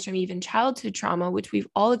 it stems from even childhood trauma, which we've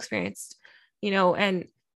all experienced, and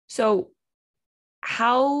so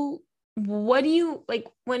what do you like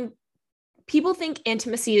when people think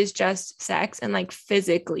intimacy is just sex and like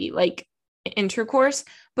physically like intercourse,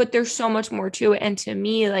 but there's so much more to it. And to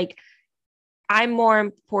me, like it's more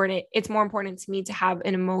important to me to have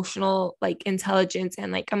an emotional like intelligence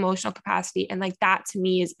and like emotional capacity. And like that to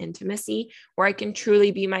me is intimacy, where I can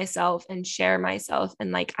truly be myself and share myself.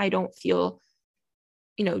 And like, I don't feel,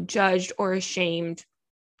 judged or ashamed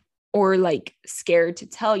or like scared to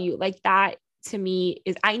tell you. Like that to me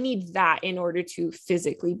is, I need that in order to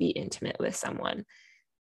physically be intimate with someone.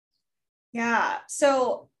 Yeah.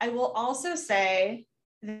 So I will also say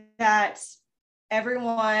that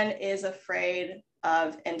everyone is afraid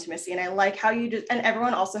of intimacy. And I like how and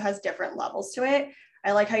everyone also has different levels to it.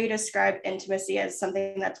 I like how you describe intimacy as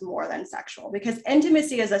something that's more than sexual, because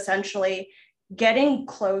intimacy is essentially getting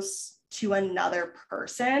close to another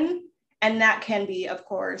person. And that can be, of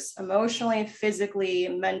course, emotionally, physically,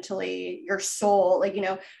 mentally, your soul, like,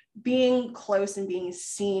 being close and being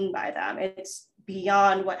seen by them. It's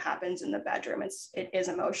beyond what happens in the bedroom. It is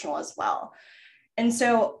emotional as well. And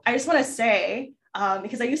so I just want to say,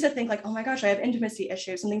 because I used to think like, oh my gosh, I have intimacy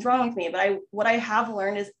issues, something's wrong with me. But what I have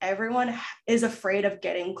learned is everyone is afraid of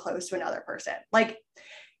getting close to another person. Like,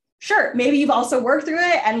 sure, maybe you've also worked through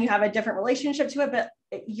it and you have a different relationship to it, but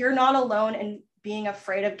you're not alone in being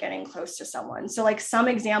afraid of getting close to someone. So like some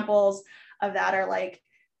examples of that are like,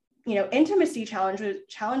 intimacy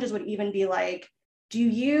challenges would even be like, do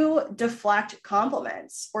you deflect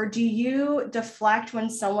compliments, or do you deflect when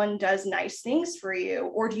someone does nice things for you?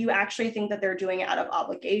 Or do you actually think that they're doing it out of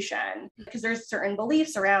obligation? Because there's certain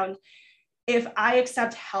beliefs around, if I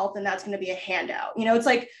accept help, then that's going to be a handout. It's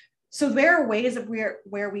like, so there are ways of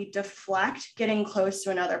where we deflect getting close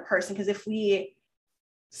to another person. Because if we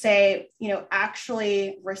say,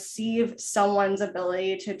 actually receive someone's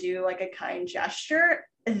ability to do like a kind gesture,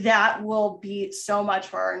 that will be so much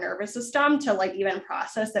for our nervous system to like even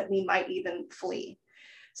process that we might even flee.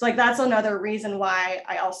 So like, that's another reason why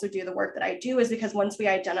I also do the work that I do, is because once we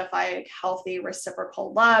identify healthy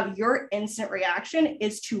reciprocal love, your instant reaction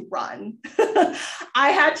is to run.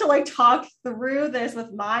 I had to like talk through this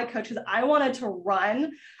with my coach because I wanted to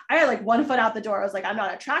run. I had like one foot out the door. I was like, I'm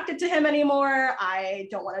not attracted to him anymore. I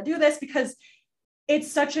don't want to do this, because it's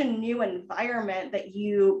such a new environment that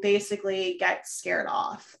you basically get scared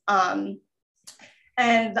off.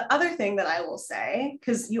 And the other thing that I will say,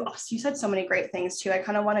 because you said so many great things too, I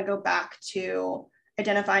kind of want to go back to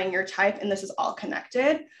identifying your type, and this is all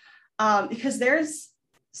connected, because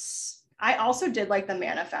I also did like the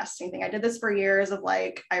manifesting thing. I did this for years of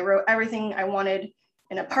like, I wrote everything I wanted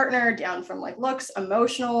in a partner down, from like looks,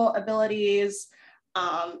 emotional abilities,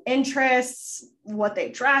 interests, what they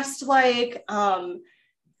dressed like.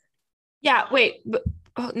 Yeah, wait,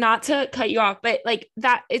 not to cut you off, but like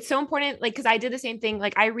that, it's so important. Like, cause I did the same thing.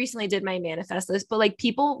 Like, I recently did my manifest list, but like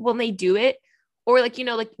people, when they do it, or like, you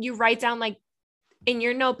know, like you write down like in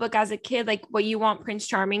your notebook as a kid, like what you want Prince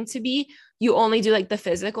Charming to be, you only do like the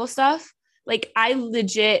physical stuff. Like, I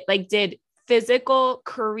legit like did physical,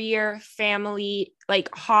 career, family,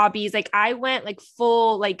 like hobbies. Like, I went like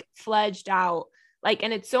full, like fledged out. Like,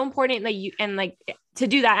 and it's so important that you, and like to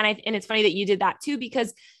do that. And it's funny that you did that too,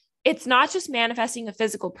 because it's not just manifesting a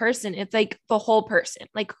physical person. It's like the whole person.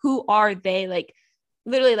 Like, who are they? Like,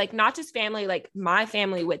 literally, like not just family, like my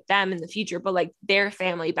family with them in the future, but like their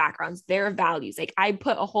family backgrounds, their values. Like, I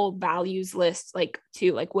put a whole values list, like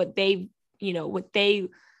to like what they, you know,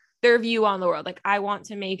 their view on the world. Like, I want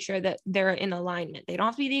to make sure that they're in alignment. They don't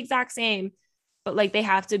have to be the exact same, but like they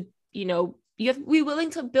have to, you know, you have to be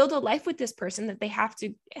willing to build a life with this person, that they have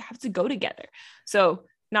to go together. So,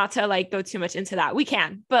 not to like go too much into that, we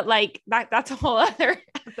can, but like that's a whole other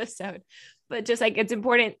episode. But just like, it's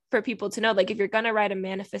important for people to know, like, if you're going to write a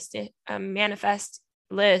manifest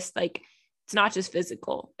list, like, it's not just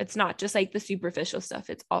physical. It's not just like the superficial stuff.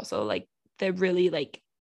 It's also like the really like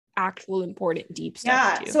actual important deep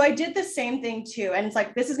stuff too. So I did the same thing too. And it's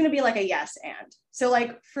like, this is going to be like a yes and. So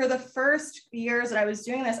like for the first years that I was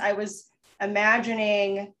doing this, I was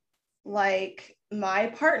imagining like my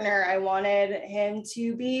partner, I wanted him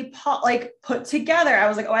to be like put together. I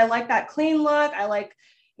was like, oh, I like that clean look. I like,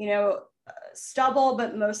 you know, stubble,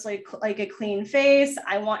 but mostly like a clean face.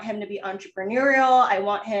 I want him to be entrepreneurial. I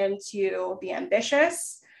want him to be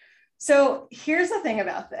ambitious. So here's the thing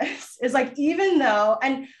about this is like, even though,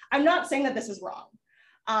 and I'm not saying that this is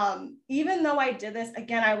wrong. Even though I did this,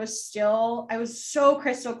 again, I was so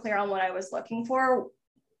crystal clear on what I was looking for,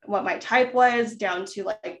 what my type was, down to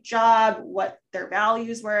like job, what their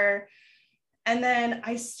values were. And then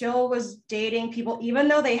I still was dating people, even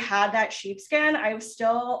though they had that sheepskin, I was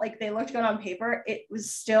still like, they looked good on paper. It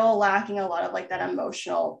was still lacking a lot of like that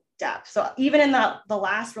emotional depth. So even in the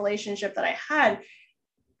last relationship that I had,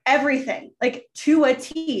 everything like to a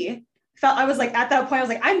T felt, I was like, at that point, I was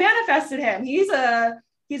like, I manifested him. He's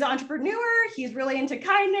an entrepreneur. He's really into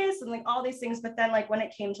kindness and like all these things. But then like when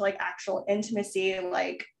it came to like actual intimacy,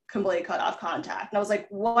 like completely cut off contact. And I was like,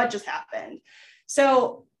 what just happened?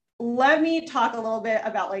 So let me talk a little bit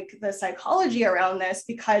about like the psychology around this,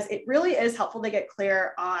 because it really is helpful to get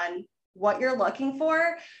clear on what you're looking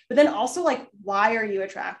for, but then also like, why are you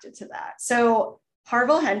attracted to that? So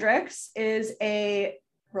Harville Hendrix is a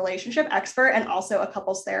relationship expert and also a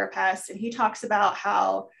couples therapist. And he talks about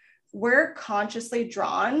how we're consciously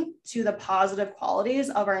drawn to the positive qualities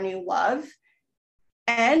of our new love.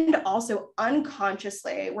 And also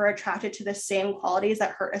unconsciously, we're attracted to the same qualities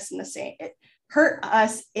that hurt us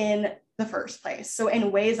in the first place. So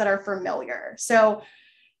in ways that are familiar. So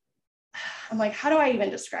I'm like, how do I even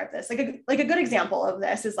describe this? Like a good example of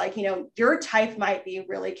this is like, you know, your type might be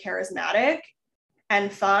really charismatic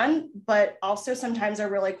and fun, but also sometimes are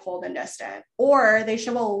really cold and distant, or they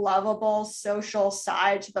show a lovable social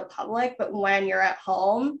side to the public. But when you're at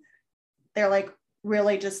home, they're like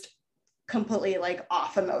really just completely like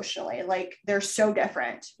off emotionally. Like they're so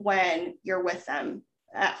different when you're with them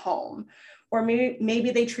at home. Or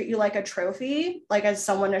maybe they treat you like a trophy, like as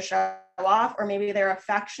someone to show off, or maybe they're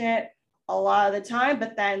affectionate a lot of the time,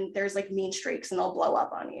 but then there's like mean streaks and they'll blow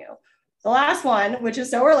up on you. The last one, which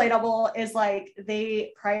is so relatable, is like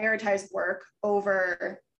they prioritize work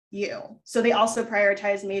over you. So they also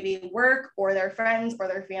prioritize maybe work or their friends or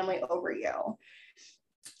their family over you.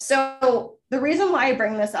 So the reason why I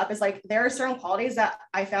bring this up is like, there are certain qualities that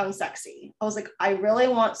I found sexy. I was like, I really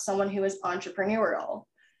want someone who is entrepreneurial.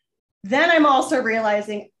 Then I'm also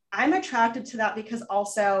realizing I'm attracted to that because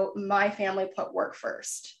also my family put work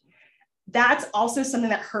first. That's also something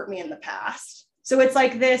that hurt me in the past. So it's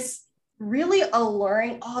like this really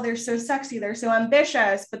alluring, oh, they're so sexy, they're so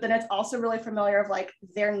ambitious, but then it's also really familiar of like,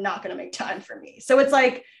 they're not going to make time for me. So it's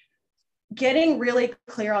like getting really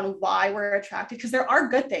clear on why we're attracted, because there are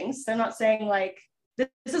good things. They're not saying like, this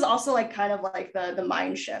is also like kind of like the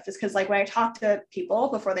mind shift, is because like when I talk to people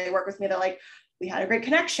before they work with me, they're like, we had a great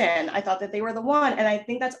connection. I thought that they were the one. And I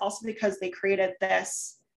think that's also because they created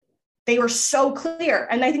this, they were so clear.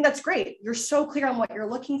 And I think that's great. You're so clear on what you're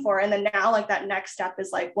looking for. And then now like that next step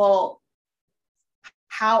is like, well,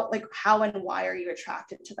 how and why are you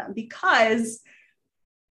attracted to them? Because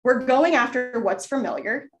we're going after what's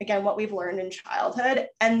familiar, again, what we've learned in childhood.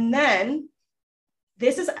 And then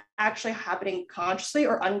this is actually happening consciously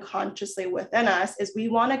or unconsciously within us, is we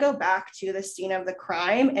want to go back to the scene of the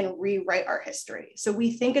crime and rewrite our history. So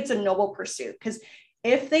we think it's a noble pursuit, because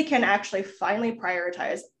if they can actually finally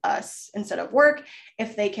prioritize us instead of work,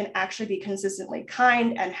 if they can actually be consistently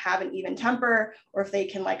kind and have an even temper, or if they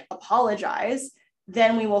can like apologize,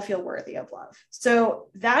 then we will feel worthy of love. So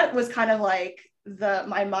that was kind of like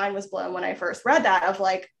my mind was blown when I first read that, of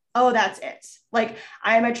like, oh, that's it. Like,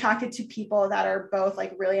 I am attracted to people that are both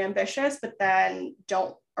like really ambitious, but then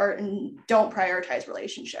don't prioritize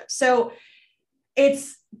relationships. So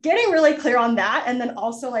it's getting really clear on that. And then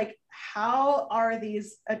also like, how are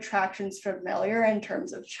these attractions familiar in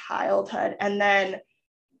terms of childhood? And then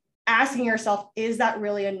asking yourself, is that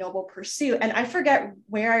really a noble pursuit? And I forget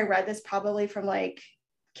where I read this, probably from like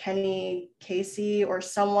Kenny Casey or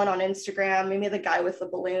someone on Instagram, maybe the guy with the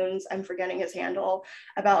balloons, I'm forgetting his handle,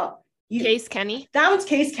 about you. Case Kenny. That one's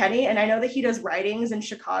Case Kenny. And I know that he does writings in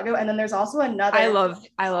Chicago. And then there's also another. I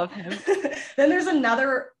love him. Then there's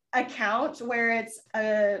another account where it's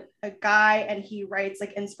a guy and he writes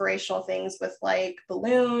like inspirational things with like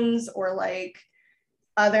balloons or like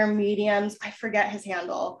other mediums. I forget his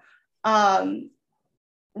handle.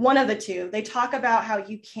 One of the two. They talk about how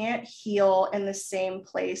you can't heal in the same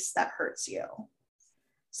place that hurts you.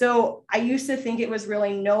 So I used to think it was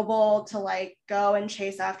really noble to like go and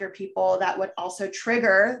chase after people that would also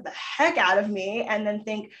trigger the heck out of me, and then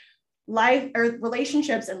think life or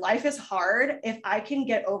relationships and life is hard. If I can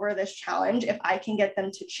get over this challenge, if I can get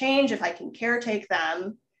them to change, if I can caretake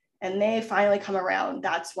them and they finally come around,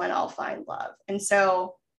 that's when I'll find love. And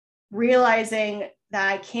so realizing that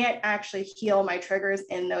I can't actually heal my triggers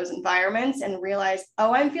in those environments, and realize,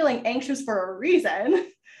 oh, I'm feeling anxious for a reason.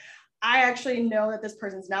 I actually know that this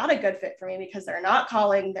person's not a good fit for me because they're not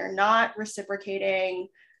calling, they're not reciprocating,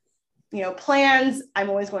 plans. I'm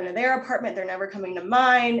always going to their apartment. They're never coming to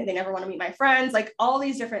mine. They never want to meet my friends, like all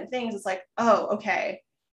these different things. It's like, oh, okay.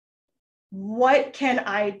 What can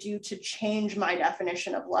I do to change my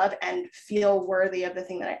definition of love and feel worthy of the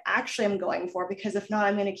thing that I actually am going for? Because if not,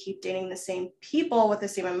 I'm going to keep dating the same people with the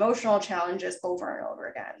same emotional challenges over and over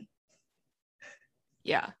again.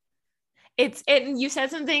 Yeah. You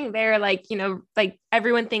said something there, like, like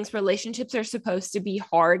everyone thinks relationships are supposed to be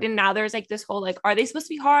hard. And now there's like this whole, like, are they supposed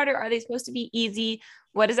to be hard or are they supposed to be easy?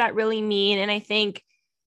 What does that really mean? And I think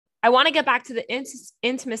I want to get back to the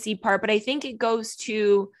intimacy part, but I think it goes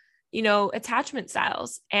to, attachment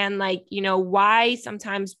styles, and like, why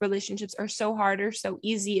sometimes relationships are so hard or so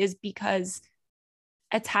easy is because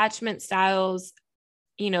attachment styles,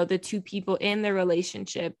 the two people in the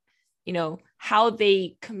relationship, how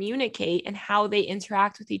they communicate and how they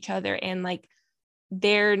interact with each other, and like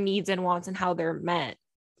their needs and wants and how they're met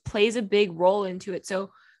plays a big role into it.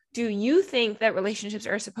 So do you think that relationships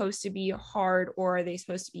are supposed to be hard, or are they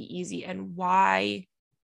supposed to be easy? And why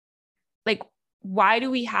do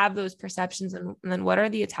we have those perceptions? And then what are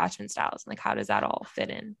the attachment styles? Like, how does that all fit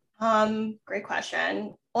in? Great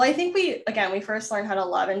question. Well, I think we first learn how to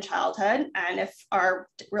love in childhood. And if our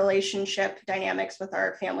relationship dynamics with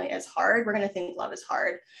our family is hard, we're going to think love is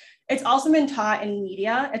hard. It's also been taught in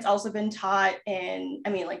media. It's also been taught in,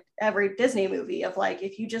 like every Disney movie, of like,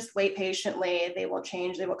 if you just wait patiently, they will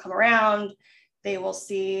change, they will come around, they will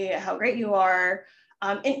see how great you are.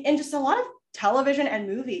 And just a lot of television and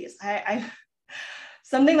movies. I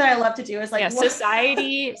something that I love to do is like,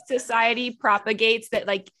 society propagates that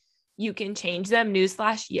like you can change them.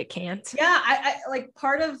 Newsflash, you can't. Yeah, I like,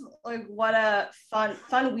 part of like what a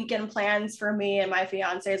fun weekend plans for me and my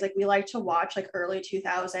fiance is like, we like to watch like early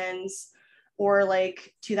 2000s or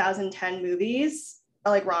like 2010 movies,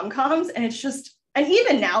 or like rom-coms, and it's just, and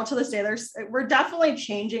even now to this day, we're definitely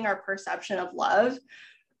changing our perception of love,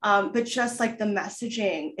 but just like the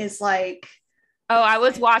messaging is like, oh, I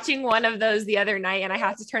was watching one of those the other night and I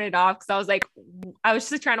had to turn it off because I was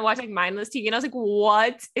just trying to watch like mindless TV, and I was like,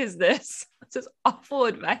 what is this? This is awful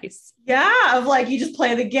advice. Yeah, of like, you just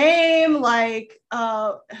play the game, like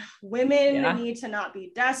women need to not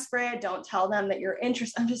be desperate. Don't tell them that you're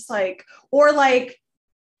interested. I'm just like, or like,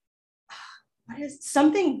 what is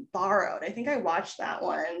Something Borrowed? I think I watched that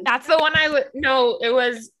one. That's the one it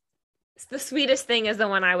was The Sweetest Thing is the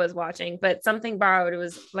one I was watching, but Something Borrowed, it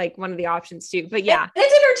was like one of the options too. But yeah,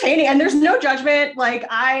 it's entertaining and there's no judgment. Like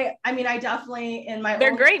I definitely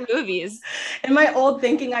they're great movies. In my old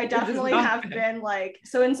thinking, I definitely have been like,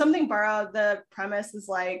 so in Something Borrowed, the premise is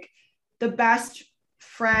like the best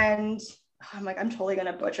friend. I'm like, I'm totally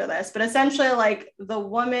gonna butcher this, but essentially like the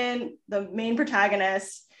woman, the main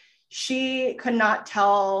protagonist, she could not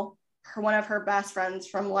tell one of her best friends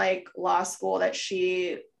from like law school that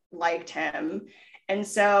she liked him. And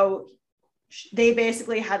so they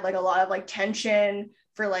basically had like a lot of like tension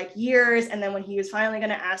for like years. And then when he was finally going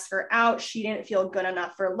to ask her out, she didn't feel good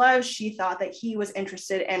enough for love. She thought that he was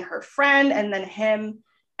interested in her friend, and then him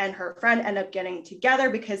and her friend end up getting together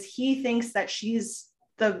because he thinks that she's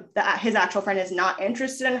his actual friend is not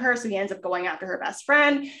interested in her. So he ends up going after her best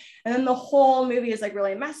friend. And then the whole movie is like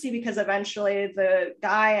really messy because eventually the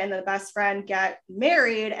guy and the best friend get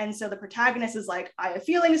married. And so the protagonist is like, I have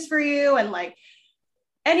feelings for you. And like,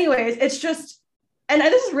 anyways, it's just, and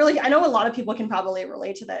this is really, I know a lot of people can probably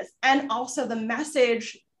relate to this. And also the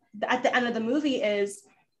message at the end of the movie is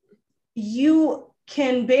you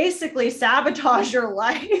can basically sabotage your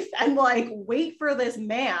life and like wait for this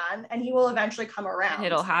man and he will eventually come around.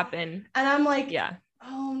 It'll happen. And I'm like, yeah,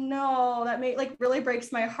 oh no, that really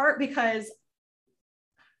breaks my heart because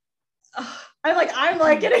I'm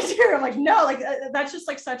like getting here. I'm like, no, like that's just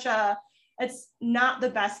like it's not the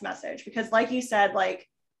best message because like you said, like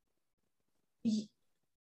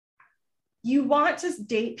you want to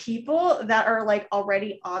date people that are like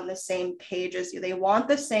already on the same page as you. They want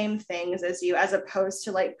the same things as you, as opposed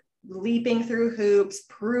to like leaping through hoops,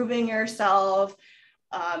 proving yourself,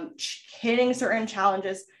 hitting certain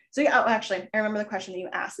challenges. So yeah, actually, I remember the question that you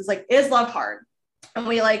asked is like, is love hard? And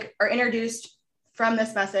we like are introduced from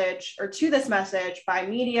this message or to this message by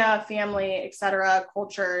media, family, etc.,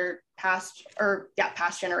 culture, past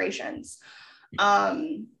generations.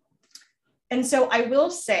 And so I will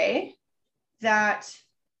say that,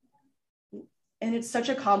 and it's such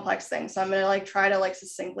a complex thing, so I'm going to like try to like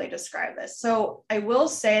succinctly describe this. So I will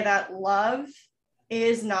say that love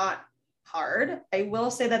is not hard. I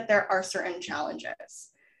will say that there are certain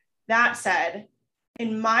challenges. That said,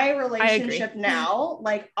 in my relationship now,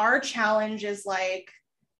 like our challenge is like,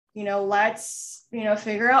 let's,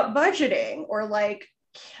 figure out budgeting, or like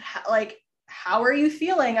how are you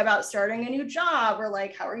feeling about starting a new job, or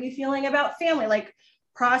like how are you feeling about family, like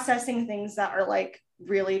processing things that are like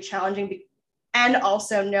really challenging, and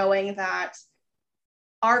also knowing that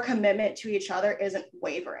our commitment to each other isn't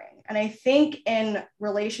wavering. And I think in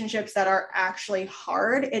relationships that are actually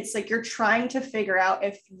hard, it's like you're trying to figure out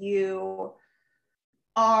if you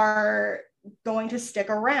are going to stick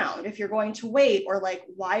around, if you're going to wait, or like,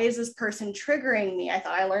 why is this person triggering me? I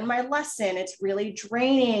thought I learned my lesson. It's really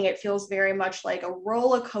draining. It feels very much like a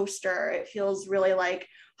roller coaster. It feels really like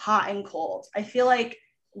hot and cold. I feel like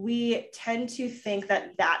we tend to think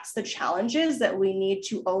that that's the challenges that we need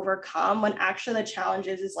to overcome, when actually the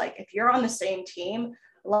challenges is like, if you're on the same team,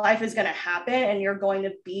 life is going to happen and you're going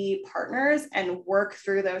to be partners and work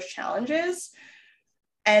through those challenges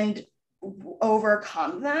and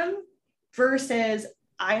overcome them, versus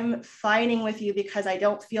I'm fighting with you because I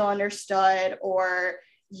don't feel understood, or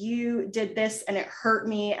you did this and it hurt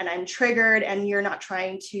me and I'm triggered and you're not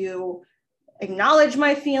trying to acknowledge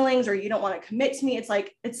my feelings, or you don't want to commit to me. It's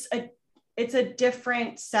like, it's a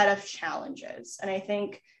different set of challenges. And I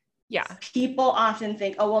think people often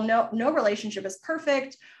think, oh, well, no relationship is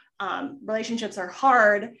perfect. Relationships are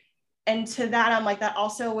hard. And to that, I'm like, that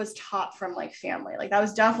also was taught from like family. Like that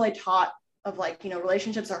was definitely taught of like,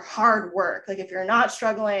 relationships are hard work. Like if you're not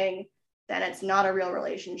struggling, then it's not a real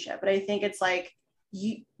relationship. But I think it's like,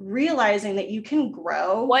 you realizing that you can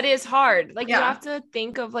grow. What is hard? Like you have to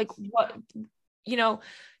think of like what,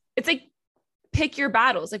 it's like pick your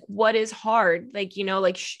battles. Like what is hard? Like,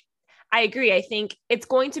 I agree. I think it's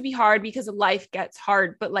going to be hard because life gets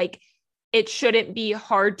hard, but like it shouldn't be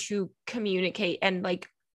hard to communicate and like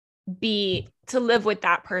to live with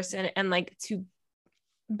that person and like to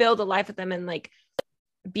build a life with them and like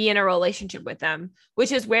be in a relationship with them,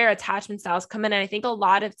 which is where attachment styles come in. And I think a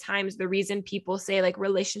lot of times the reason people say like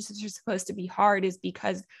relationships are supposed to be hard is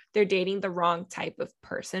because they're dating the wrong type of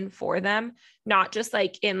person for them, not just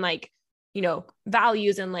like in like,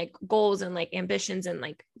 values and like goals and like ambitions and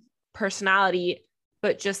like personality,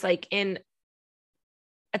 but just like in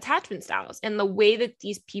attachment styles and the way that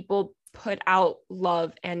these people put out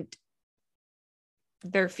love and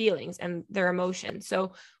their feelings and their emotions.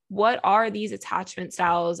 So what are these attachment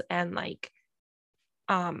styles? And like,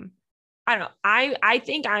 I don't know. I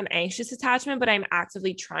think I'm anxious attachment, but I'm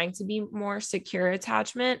actively trying to be more secure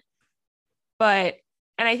attachment.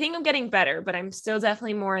 And I think I'm getting better, but I'm still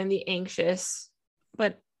definitely more in the anxious,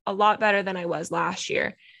 but a lot better than I was last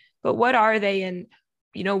year. But what are they? And,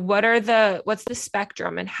 what's the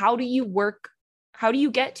spectrum, and how do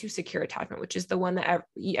you get to secure attachment, which is the one that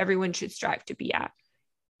everyone should strive to be at?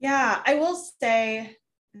 Yeah, I will say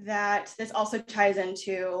that this also ties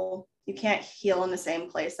into, you can't heal in the same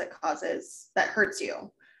place that hurts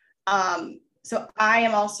you. So I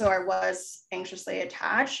am also, or was anxiously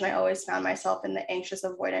attached, and I always found myself in the anxious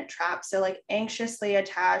avoidant trap. So like anxiously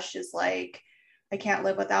attached is like, I can't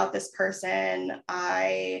live without this person.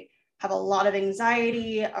 I have a lot of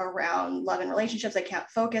anxiety around love and relationships. I can't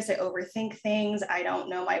focus. I overthink things. I don't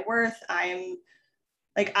know my worth. I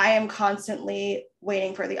am constantly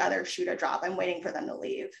waiting for the other shoe to drop. I'm waiting for them to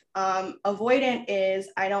leave. Avoidant is,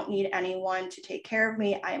 I don't need anyone to take care of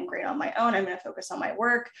me. I am great on my own. I'm going to focus on my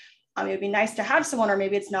work. It would be nice to have someone, or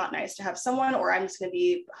maybe it's not nice to have someone, or I'm just going to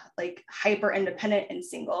be like hyper independent and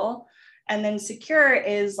single. And then secure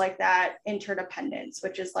is like that interdependence,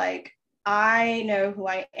 which is like, I know who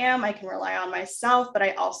I am. I can rely on myself, but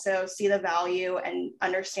I also see the value and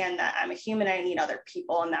understand that I'm a human. I need other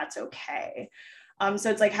people, and that's okay. So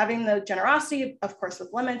it's like having the generosity, of course,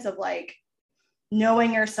 with limits of like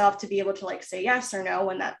knowing yourself to be able to like say yes or no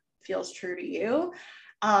when that feels true to you.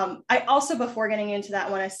 I also, before getting into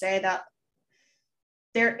that, want to say that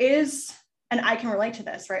there is, and I can relate to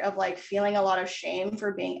this, right, of like feeling a lot of shame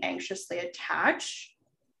for being anxiously attached.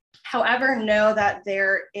 However, know that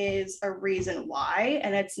there is a reason why,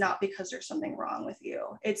 and it's not because there's something wrong with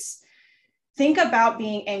you. Think about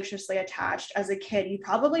being anxiously attached as a kid. You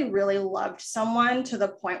probably really loved someone to the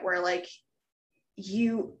point where like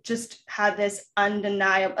you just had this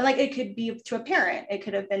undeniable, like it could be to a parent, it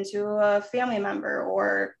could have been to a family member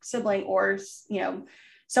or sibling, or,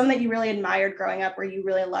 someone that you really admired growing up, where you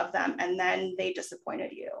really loved them, and then they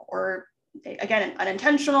disappointed you, or they, again,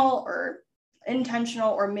 unintentional or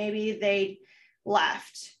intentional, or maybe they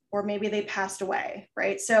left, or maybe they passed away,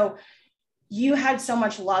 right? So you had so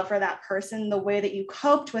much love for that person. The way that you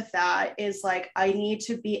coped with that is like, I need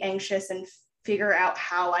to be anxious and figure out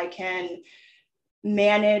how I can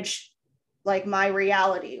manage like my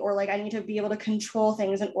reality, or like I need to be able to control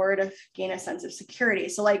things in order to gain a sense of security.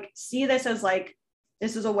 So like, see this as like,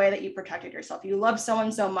 this is a way that you protected yourself. You love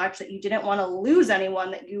someone so much that you didn't want to lose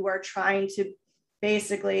anyone, that you were trying to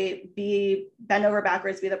basically be bend over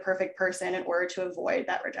backwards, be the perfect person in order to avoid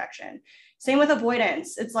that rejection. Same with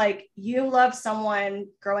avoidance. It's like you love someone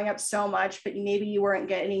growing up so much, but maybe you weren't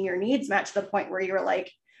getting your needs met to the point where you were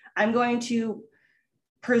like, I'm going to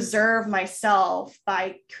preserve myself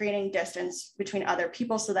by creating distance between other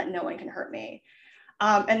people so that no one can hurt me.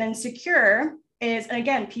 And then secure is, and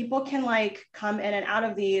again, people can like come in and out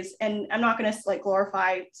of these, and I'm not going to like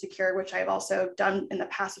glorify secure, which I've also done in the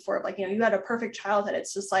past before, like, you had a perfect childhood.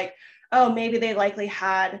 It's just like, oh, maybe they likely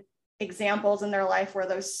had examples in their life where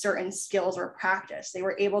those certain skills were practiced. They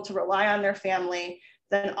were able to rely on their family.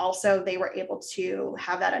 Then also they were able to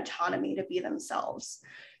have that autonomy to be themselves.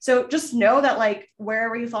 So just know that like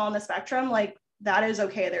wherever you fall on the spectrum, like that is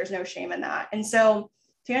okay. There's no shame in that. And so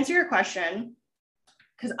to answer your question,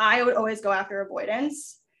 because I would always go after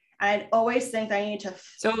avoidance, I'd always think that I need to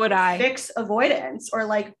fix avoidance, or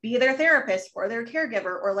like be their therapist or their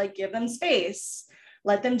caregiver, or like give them space,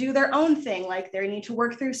 let them do their own thing. Like they need to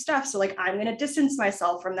work through stuff. So like, I'm going to distance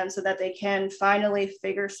myself from them so that they can finally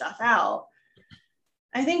figure stuff out.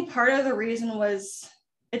 I think part of the reason was,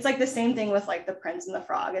 it's like the same thing with like the prince and the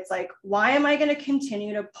frog. It's like, why am I going to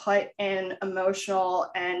continue to put in emotional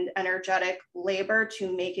and energetic labor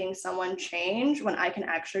to making someone change when I can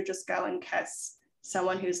actually just go and kiss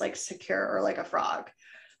someone who's like secure, or like a frog?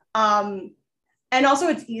 And also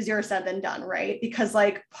it's easier said than done, right? Because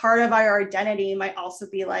like part of our identity might also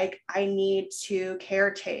be like, I need to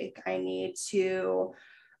caretake. I need to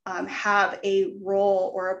have a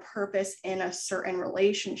role or a purpose in a certain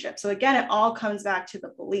relationship. So again, it all comes back to the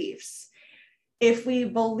beliefs. If we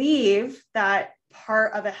believe that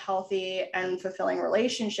part of a healthy and fulfilling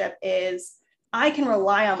relationship is, I can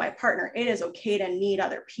rely on my partner, it is okay to need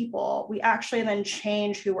other people, we actually then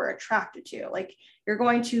change who we're attracted to. Like you're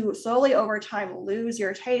going to slowly over time lose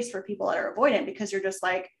your taste for people that are avoidant, because you're just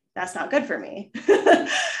like, that's not good for me.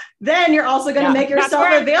 Then you're also going to make yourself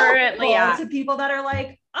available to people that are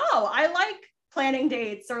like, oh, I like planning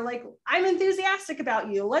dates, or like, I'm enthusiastic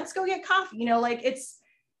about you, let's go get coffee. Like that's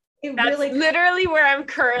really literally where I'm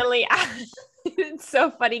currently at. It's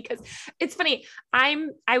so funny because it's funny.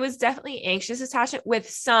 I was definitely anxious attachment with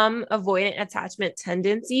some avoidant attachment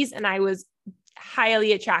tendencies, and I was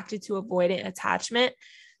highly attracted to avoidant attachment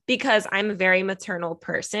because I'm a very maternal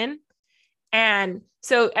person. And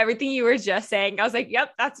so everything you were just saying, I was like,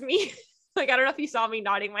 yep, that's me. Like, I don't know if you saw me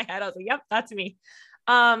nodding my head. I was like, yep, that's me.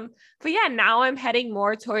 But yeah, now I'm heading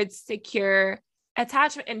more towards secure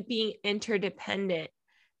attachment and being interdependent.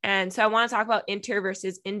 And so I want to talk about inter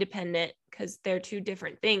versus independent, because they're two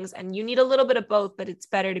different things, and you need a little bit of both, but it's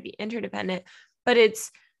better to be interdependent. But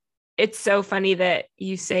it's so funny that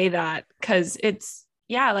you say that, because it's,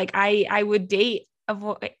 yeah, like I would date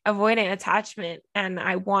avoidant attachment, and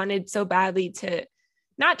I wanted so badly to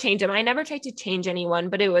not change them. I never tried to change anyone,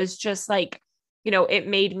 but it was just like, it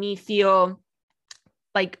made me feel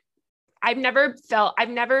like I've never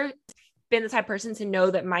been the type of person to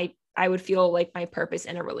know that I would feel like my purpose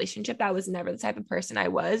in a relationship. That was never the type of person I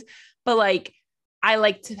was. But like, I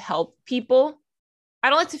like to help people. I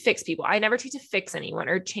don't like to fix people. I never try to fix anyone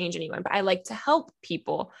or change anyone, but I like to help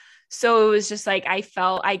people. So it was just like, I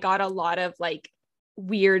felt I got a lot of like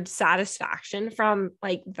weird satisfaction from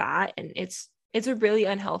like that. And it's a really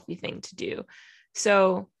unhealthy thing to do.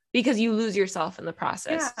 So because you lose yourself in the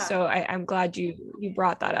process. Yeah. So I'm glad you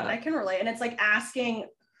brought that up. I can relate. And it's like asking,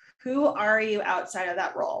 who are you outside of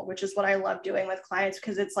that role, which is what I love doing with clients.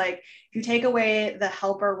 Because it's like, if you take away the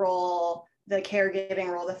helper role, the caregiving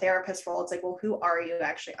role, the therapist role, it's like, well, who are you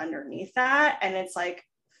actually underneath that? And it's like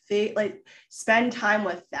spend time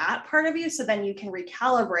with that part of you, so then you can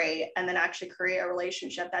recalibrate and then actually create a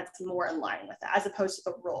relationship that's more in line with that, as opposed to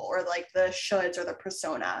the role or like the shoulds or the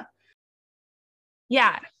persona.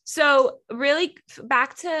 Yeah. So really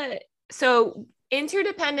so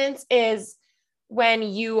interdependence is when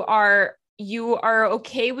you are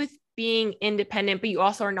okay with being independent, but you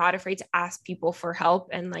also are not afraid to ask people for help.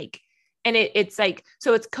 And like, and it's like,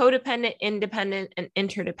 so it's codependent, independent, and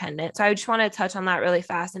interdependent. So I just want to touch on that really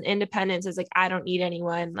fast. And independence is like, I don't need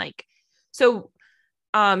anyone. Like, so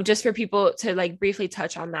just for people to like briefly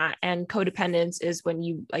touch on that. And codependence is when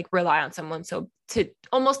you like rely on someone. So to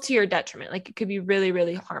almost to your detriment, like it could be really,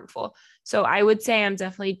 really harmful. So I would say I'm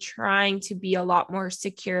definitely trying to be a lot more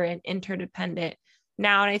secure and interdependent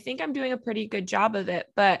now. And I think I'm doing a pretty good job of it,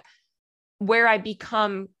 but where I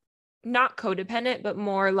become not codependent, but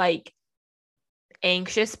more like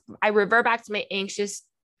anxious, I revert back to my anxious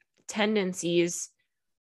tendencies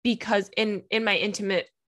because in my intimate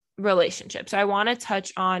relationship. So I want to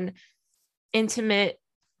touch on intimate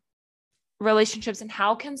relationships and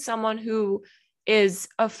how can someone who is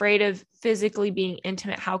afraid of physically being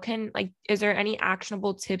intimate, is there any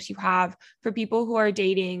actionable tips you have for people who are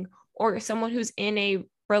dating or someone who's in a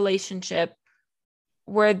relationship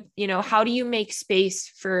where, how do you make space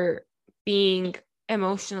for being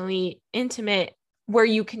emotionally intimate where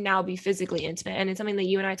you can now be physically intimate? And it's something that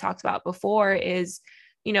you and I talked about before is,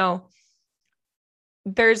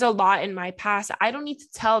 there's a lot in my past. I don't need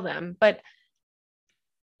to tell them, but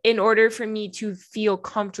in order for me to feel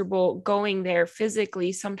comfortable going there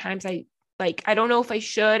physically, sometimes I don't know if I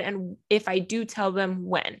should. And if I do tell them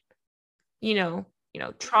when,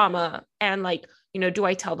 trauma and like, do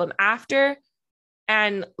I tell them after?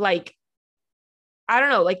 And like, I don't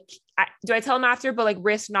know, like, do I tell them after, but like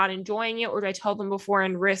risk not enjoying it? Or do I tell them before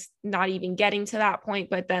and risk not even getting to that point,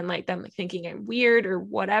 but then like them thinking I'm weird or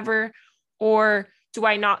whatever? Or do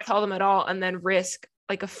I not tell them at all and then risk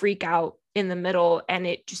like a freak out in the middle and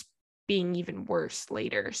it just being even worse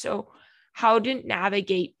later? So how to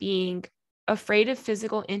navigate being afraid of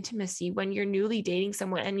physical intimacy when you're newly dating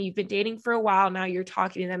someone and you've been dating for a while now, you're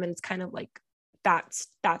talking to them and it's kind of like, that's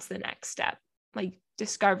the next step, like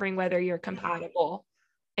discovering whether you're compatible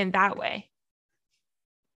in that way.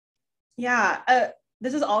 Yeah.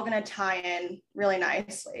 This is all going to tie in really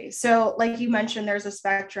nicely. So like you mentioned, there's a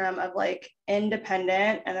spectrum of like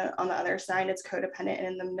independent, and then on the other side, it's codependent. And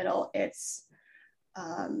in the middle, it's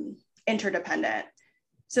interdependent.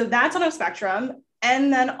 So that's on a spectrum.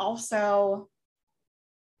 And then also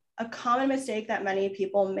a common mistake that many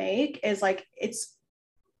people make is like,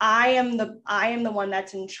 I am the one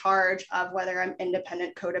that's in charge of whether I'm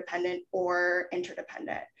independent, codependent, or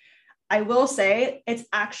interdependent. I will say it's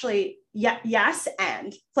actually yes. And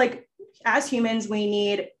it's like, as humans, we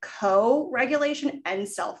need co-regulation and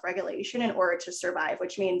self-regulation in order to survive,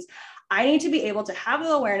 which means I need to be able to have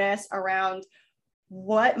the awareness around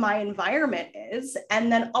what my environment is.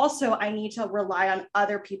 And then also I need to rely on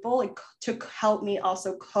other people like, to help me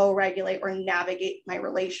also co-regulate or navigate my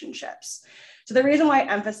relationships. So the reason why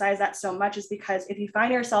I emphasize that so much is because if you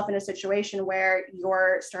find yourself in a situation where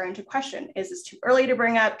you're starting to question, is this too early to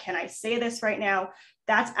bring up? Can I say this right now?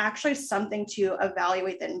 That's actually something to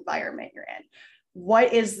evaluate the environment you're in.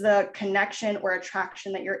 What is the connection or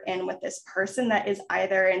attraction that you're in with this person that is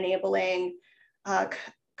either enabling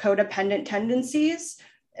codependent tendencies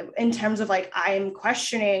in terms of like, I'm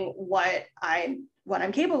questioning what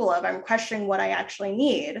I'm capable of. I'm questioning what I actually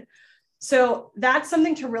need. So that's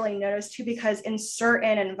something to really notice too, because in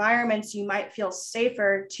certain environments, you might feel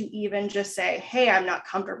safer to even just say, hey, I'm not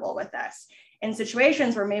comfortable with this. In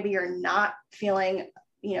situations where maybe you're not feeling,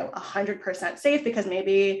 100% safe because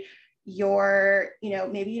maybe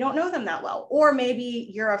maybe you don't know them that well, or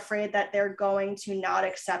maybe you're afraid that they're going to not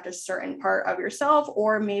accept a certain part of yourself,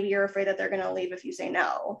 or maybe you're afraid that they're going to leave if you say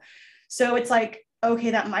no. So it's like,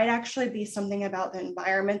 okay, that might actually be something about the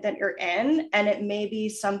environment that you're in, and it may be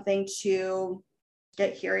something to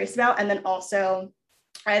get curious about, and then also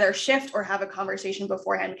either shift or have a conversation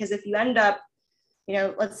beforehand. Because if you end up,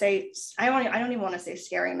 let's say, I don't even want to say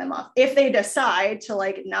scaring them off. If they decide to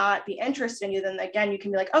like not be interested in you, then again, you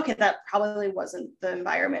can be like, okay, that probably wasn't the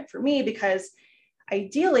environment for me. Because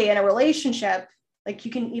ideally in a relationship, like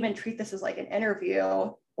you can even treat this as like an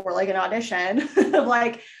interview or like an audition of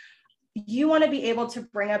like, you want to be able to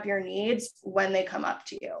bring up your needs when they come up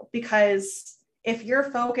to you. Because if you're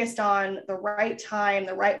focused on the right time,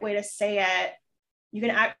 the right way to say it, you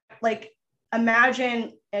can act like,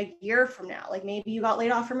 imagine a year from now, like maybe you got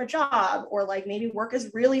laid off from a job, or like maybe work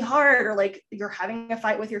is really hard, or like you're having a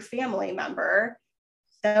fight with your family member.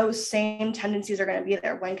 Those same tendencies are going to be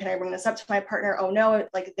there. When can I bring this up to my partner? Oh no,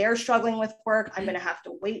 like they're struggling with work. I'm going to have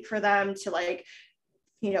to wait for them to like,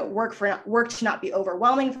 work to not be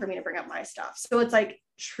overwhelming for me to bring up my stuff. So it's like,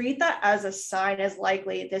 treat that as a sign, as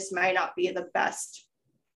likely this might not be the best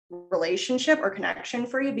relationship or connection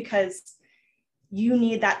for you, because you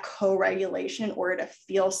need that co-regulation in order to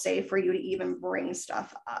feel safe for you to even bring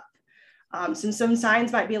stuff up. So some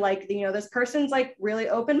signs might be like, this person's like really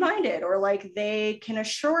open-minded, or like they can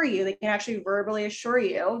actually verbally assure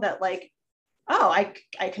you that like, oh, I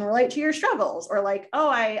can relate to your struggles, or like, oh,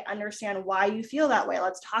 I understand why you feel that way.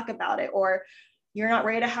 Let's talk about it. Or you're not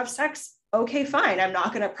ready to have sex. Okay, fine. I'm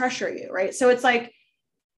not going to pressure you. Right. So it's like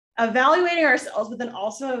evaluating ourselves, but then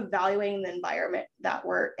also evaluating the environment that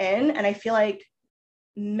we're in. And I feel like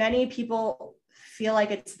many people feel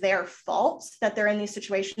like it's their fault that they're in these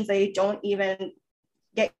situations. They don't even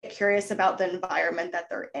get curious about the environment that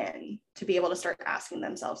they're in to be able to start asking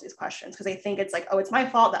themselves these questions, because they think it's like, oh, it's my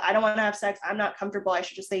fault that I don't want to have sex. I'm not comfortable. I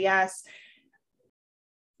should just say yes.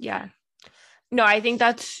 Yeah. No, I think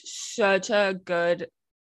that's such a good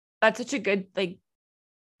like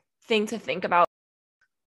thing to think about.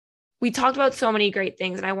 We talked about so many great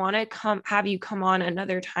things, and I want to have you come on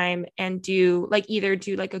another time and do like either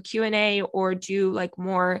do like a Q&A or do like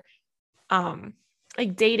more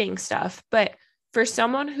like dating stuff. But for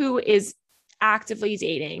someone who is actively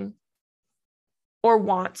dating or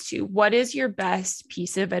wants to, what is your best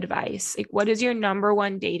piece of advice? Like, what is your number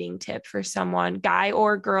one dating tip for someone, guy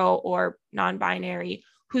or girl or non-binary,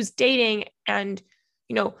 who's dating and,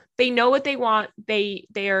 they know what they want. They're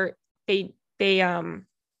in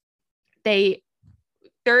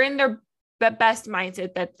their best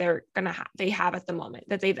mindset that they have at the moment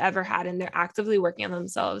that they've ever had, and they're actively working on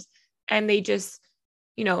themselves, and they just,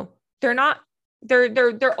 they're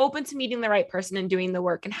open to meeting the right person and doing the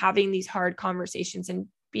work and having these hard conversations and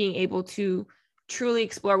being able to truly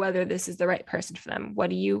explore whether this is the right person for them.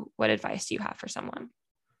 What advice do you have for someone?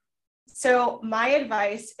 So my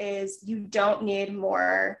advice is, you don't need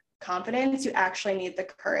more confidence. You actually need the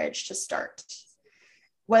courage to start,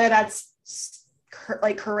 whether that's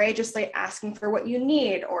like courageously asking for what you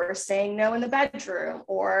need, or saying no in the bedroom,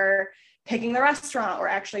 or picking the restaurant, or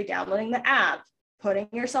actually downloading the app, putting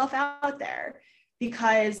yourself out there.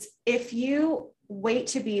 Because if you wait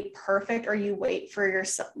to be perfect, or you wait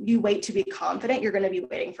to be confident, you're going to be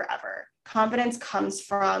waiting forever. Confidence comes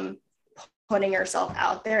from putting yourself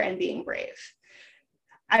out there and being brave.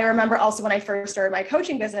 I remember also when I first started my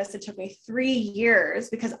coaching business, it took me 3 years,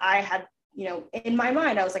 because I had, in my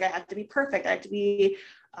mind, I was like, I have to be perfect. I have to be,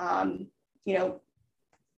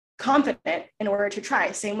 confident in order to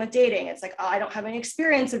try. Same with dating. It's like, oh, I don't have any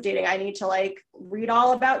experience of dating. I need to like read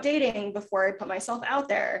all about dating before I put myself out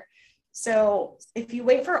there. So if you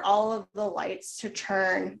wait for all of the lights to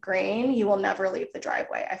turn green, you will never leave the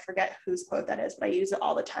driveway. I forget whose quote that is, but I use it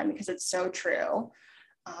all the time because it's so true.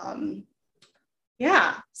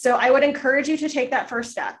 Yeah. So I would encourage you to take that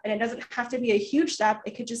first step, and it doesn't have to be a huge step.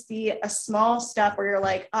 It could just be a small step where you're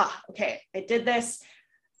like, okay, I did this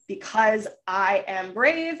because I am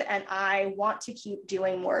brave and I want to keep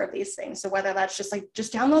doing more of these things. So whether that's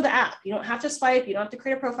just download the app, you don't have to swipe, you don't have to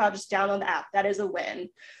create a profile, just download the app. That is a win.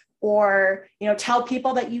 Or, tell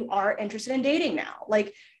people that you are interested in dating now.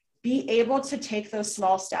 Like, be able to take those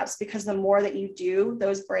small steps, because the more that you do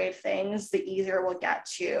those brave things, the easier we'll get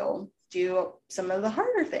to do some of the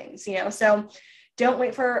harder things, so don't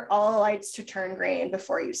wait for all the lights to turn green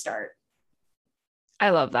before you start. I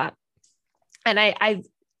love that. And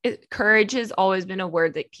courage has always been a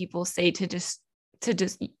word that people say to just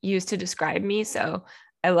use to describe me. So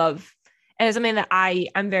I love, and it's something that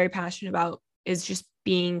I'm very passionate about, is just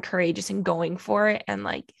being courageous and going for it, and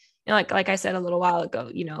like You know, like I said a little while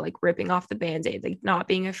ago, you know, like ripping off the band-aid, like not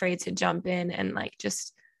being afraid to jump in and like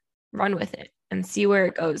just run with it and see where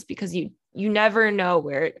it goes, because you never know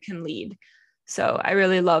where it can lead. So I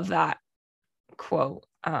really love that quote.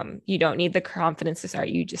 You don't need the confidence to start,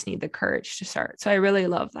 you just need the courage to start. So I really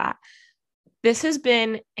love that. This has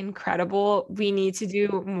been incredible. We need to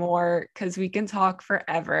do more because we can talk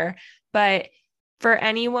forever. But for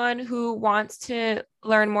anyone who wants to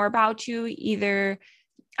learn more about you, either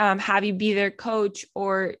have you be their coach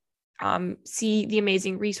or see the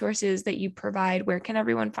amazing resources that you provide, where can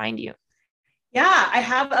everyone find you? Yeah, I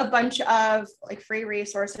have a bunch of like free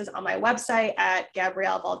resources on my website at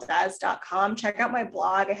gabriellevaldes.com. Check out my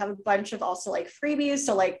blog. I have a bunch of also like freebies.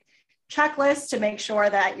 So like checklists to make sure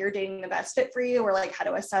that you're dating the best fit for you, or like how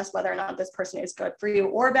to assess whether or not this person is good for you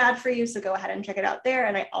or bad for you. So go ahead and check it out there.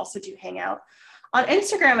 And I also do hang out on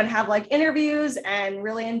Instagram and have like interviews and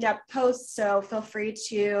really in-depth posts. So feel free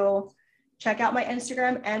to check out my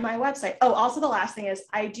Instagram and my website. Oh, also the last thing is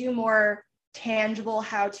I do more tangible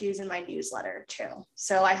how-tos in my newsletter too.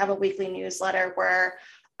 So I have a weekly newsletter where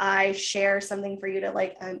I share something for you to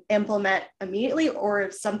like implement immediately,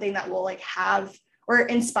 or something that will like have or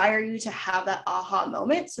inspire you to have that aha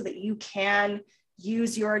moment so that you can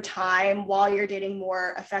use your time while you're dating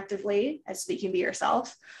more effectively and so that you can be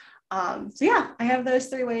yourself. So yeah, I have those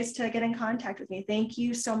 3 ways to get in contact with me. Thank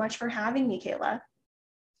you so much for having me, Kayla.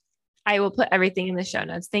 I will put everything in the show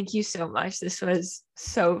notes. Thank you so much. This was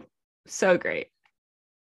so great.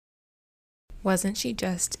 Wasn't she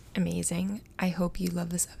just amazing? I hope you love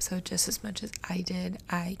this episode just as much as I did.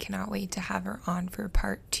 I cannot wait to have her on for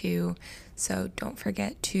part 2. So don't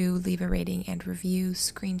forget to leave a rating and review,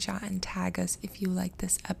 screenshot and tag us if you like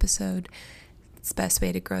this episode. It's the best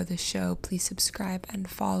way to grow the show. Please subscribe and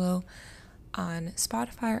follow on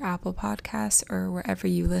Spotify or Apple Podcasts or wherever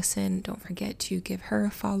you listen. Don't forget to give her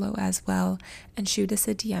a follow as well, and shoot us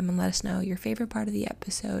a DM and let us know your favorite part of the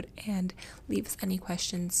episode and leave us any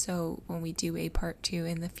questions, so when we do a part 2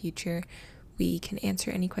 in the future, we can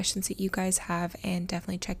answer any questions that you guys have. And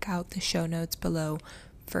definitely check out the show notes below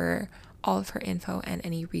for all of her info and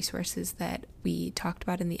any resources that we talked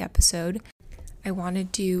about in the episode. I want to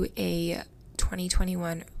do a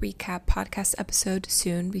 2021 recap podcast episode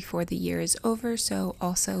soon before the year is over, so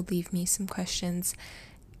also leave me some questions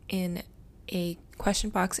in a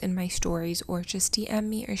question box in my stories, or just DM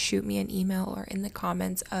me or shoot me an email or in the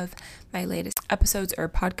comments of my latest episodes or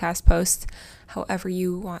podcast posts, however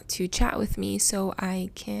you want to chat with me, so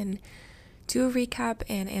I can do a recap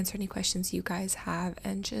and answer any questions you guys have.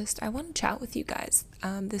 And just I want to chat with you guys.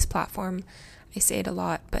 This platform, I say it a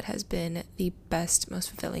lot, but has been the best, most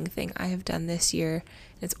fulfilling thing I have done this year.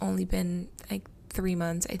 It's only been like 3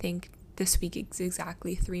 months. I think this week is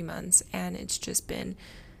exactly 3 months, and it's just been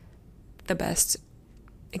the best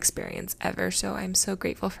experience ever. So I'm so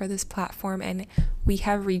grateful for this platform, and we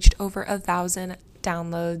have reached over 1,000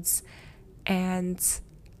 downloads, and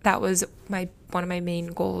that was one of my main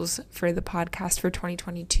goals for the podcast for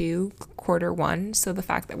 2022, quarter 1. So the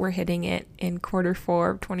fact that we're hitting it in quarter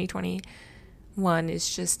 4 of 2021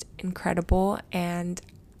 is just incredible, and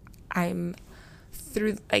I'm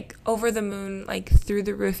over the moon, through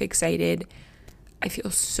the roof excited. I feel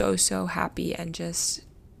so happy, and just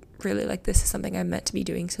really this is something I'm meant to be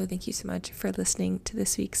doing. So thank you so much for listening to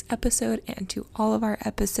this week's episode and to all of our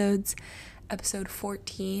episodes. Episode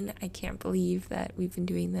 14, I can't believe that we've been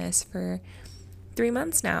doing this for 3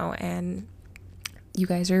 months now, and you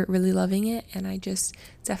guys are really loving it, and I just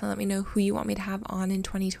definitely let me know who you want me to have on in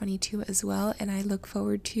 2022 as well, and I look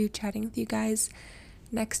forward to chatting with you guys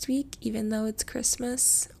next week, even though it's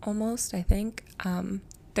Christmas almost. I think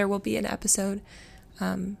there will be an episode,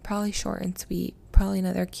 probably short and sweet, probably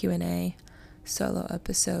another Q&A solo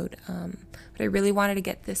episode, but I really wanted to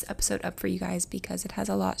get this episode up for you guys because it has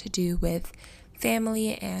a lot to do with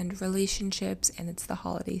family and relationships, and it's the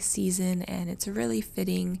holiday season, and it's a really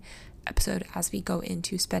fitting episode as we go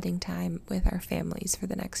into spending time with our families for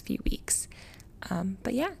the next few weeks.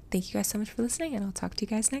 But yeah, thank you guys so much for listening, and I'll talk to you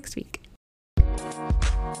guys next week.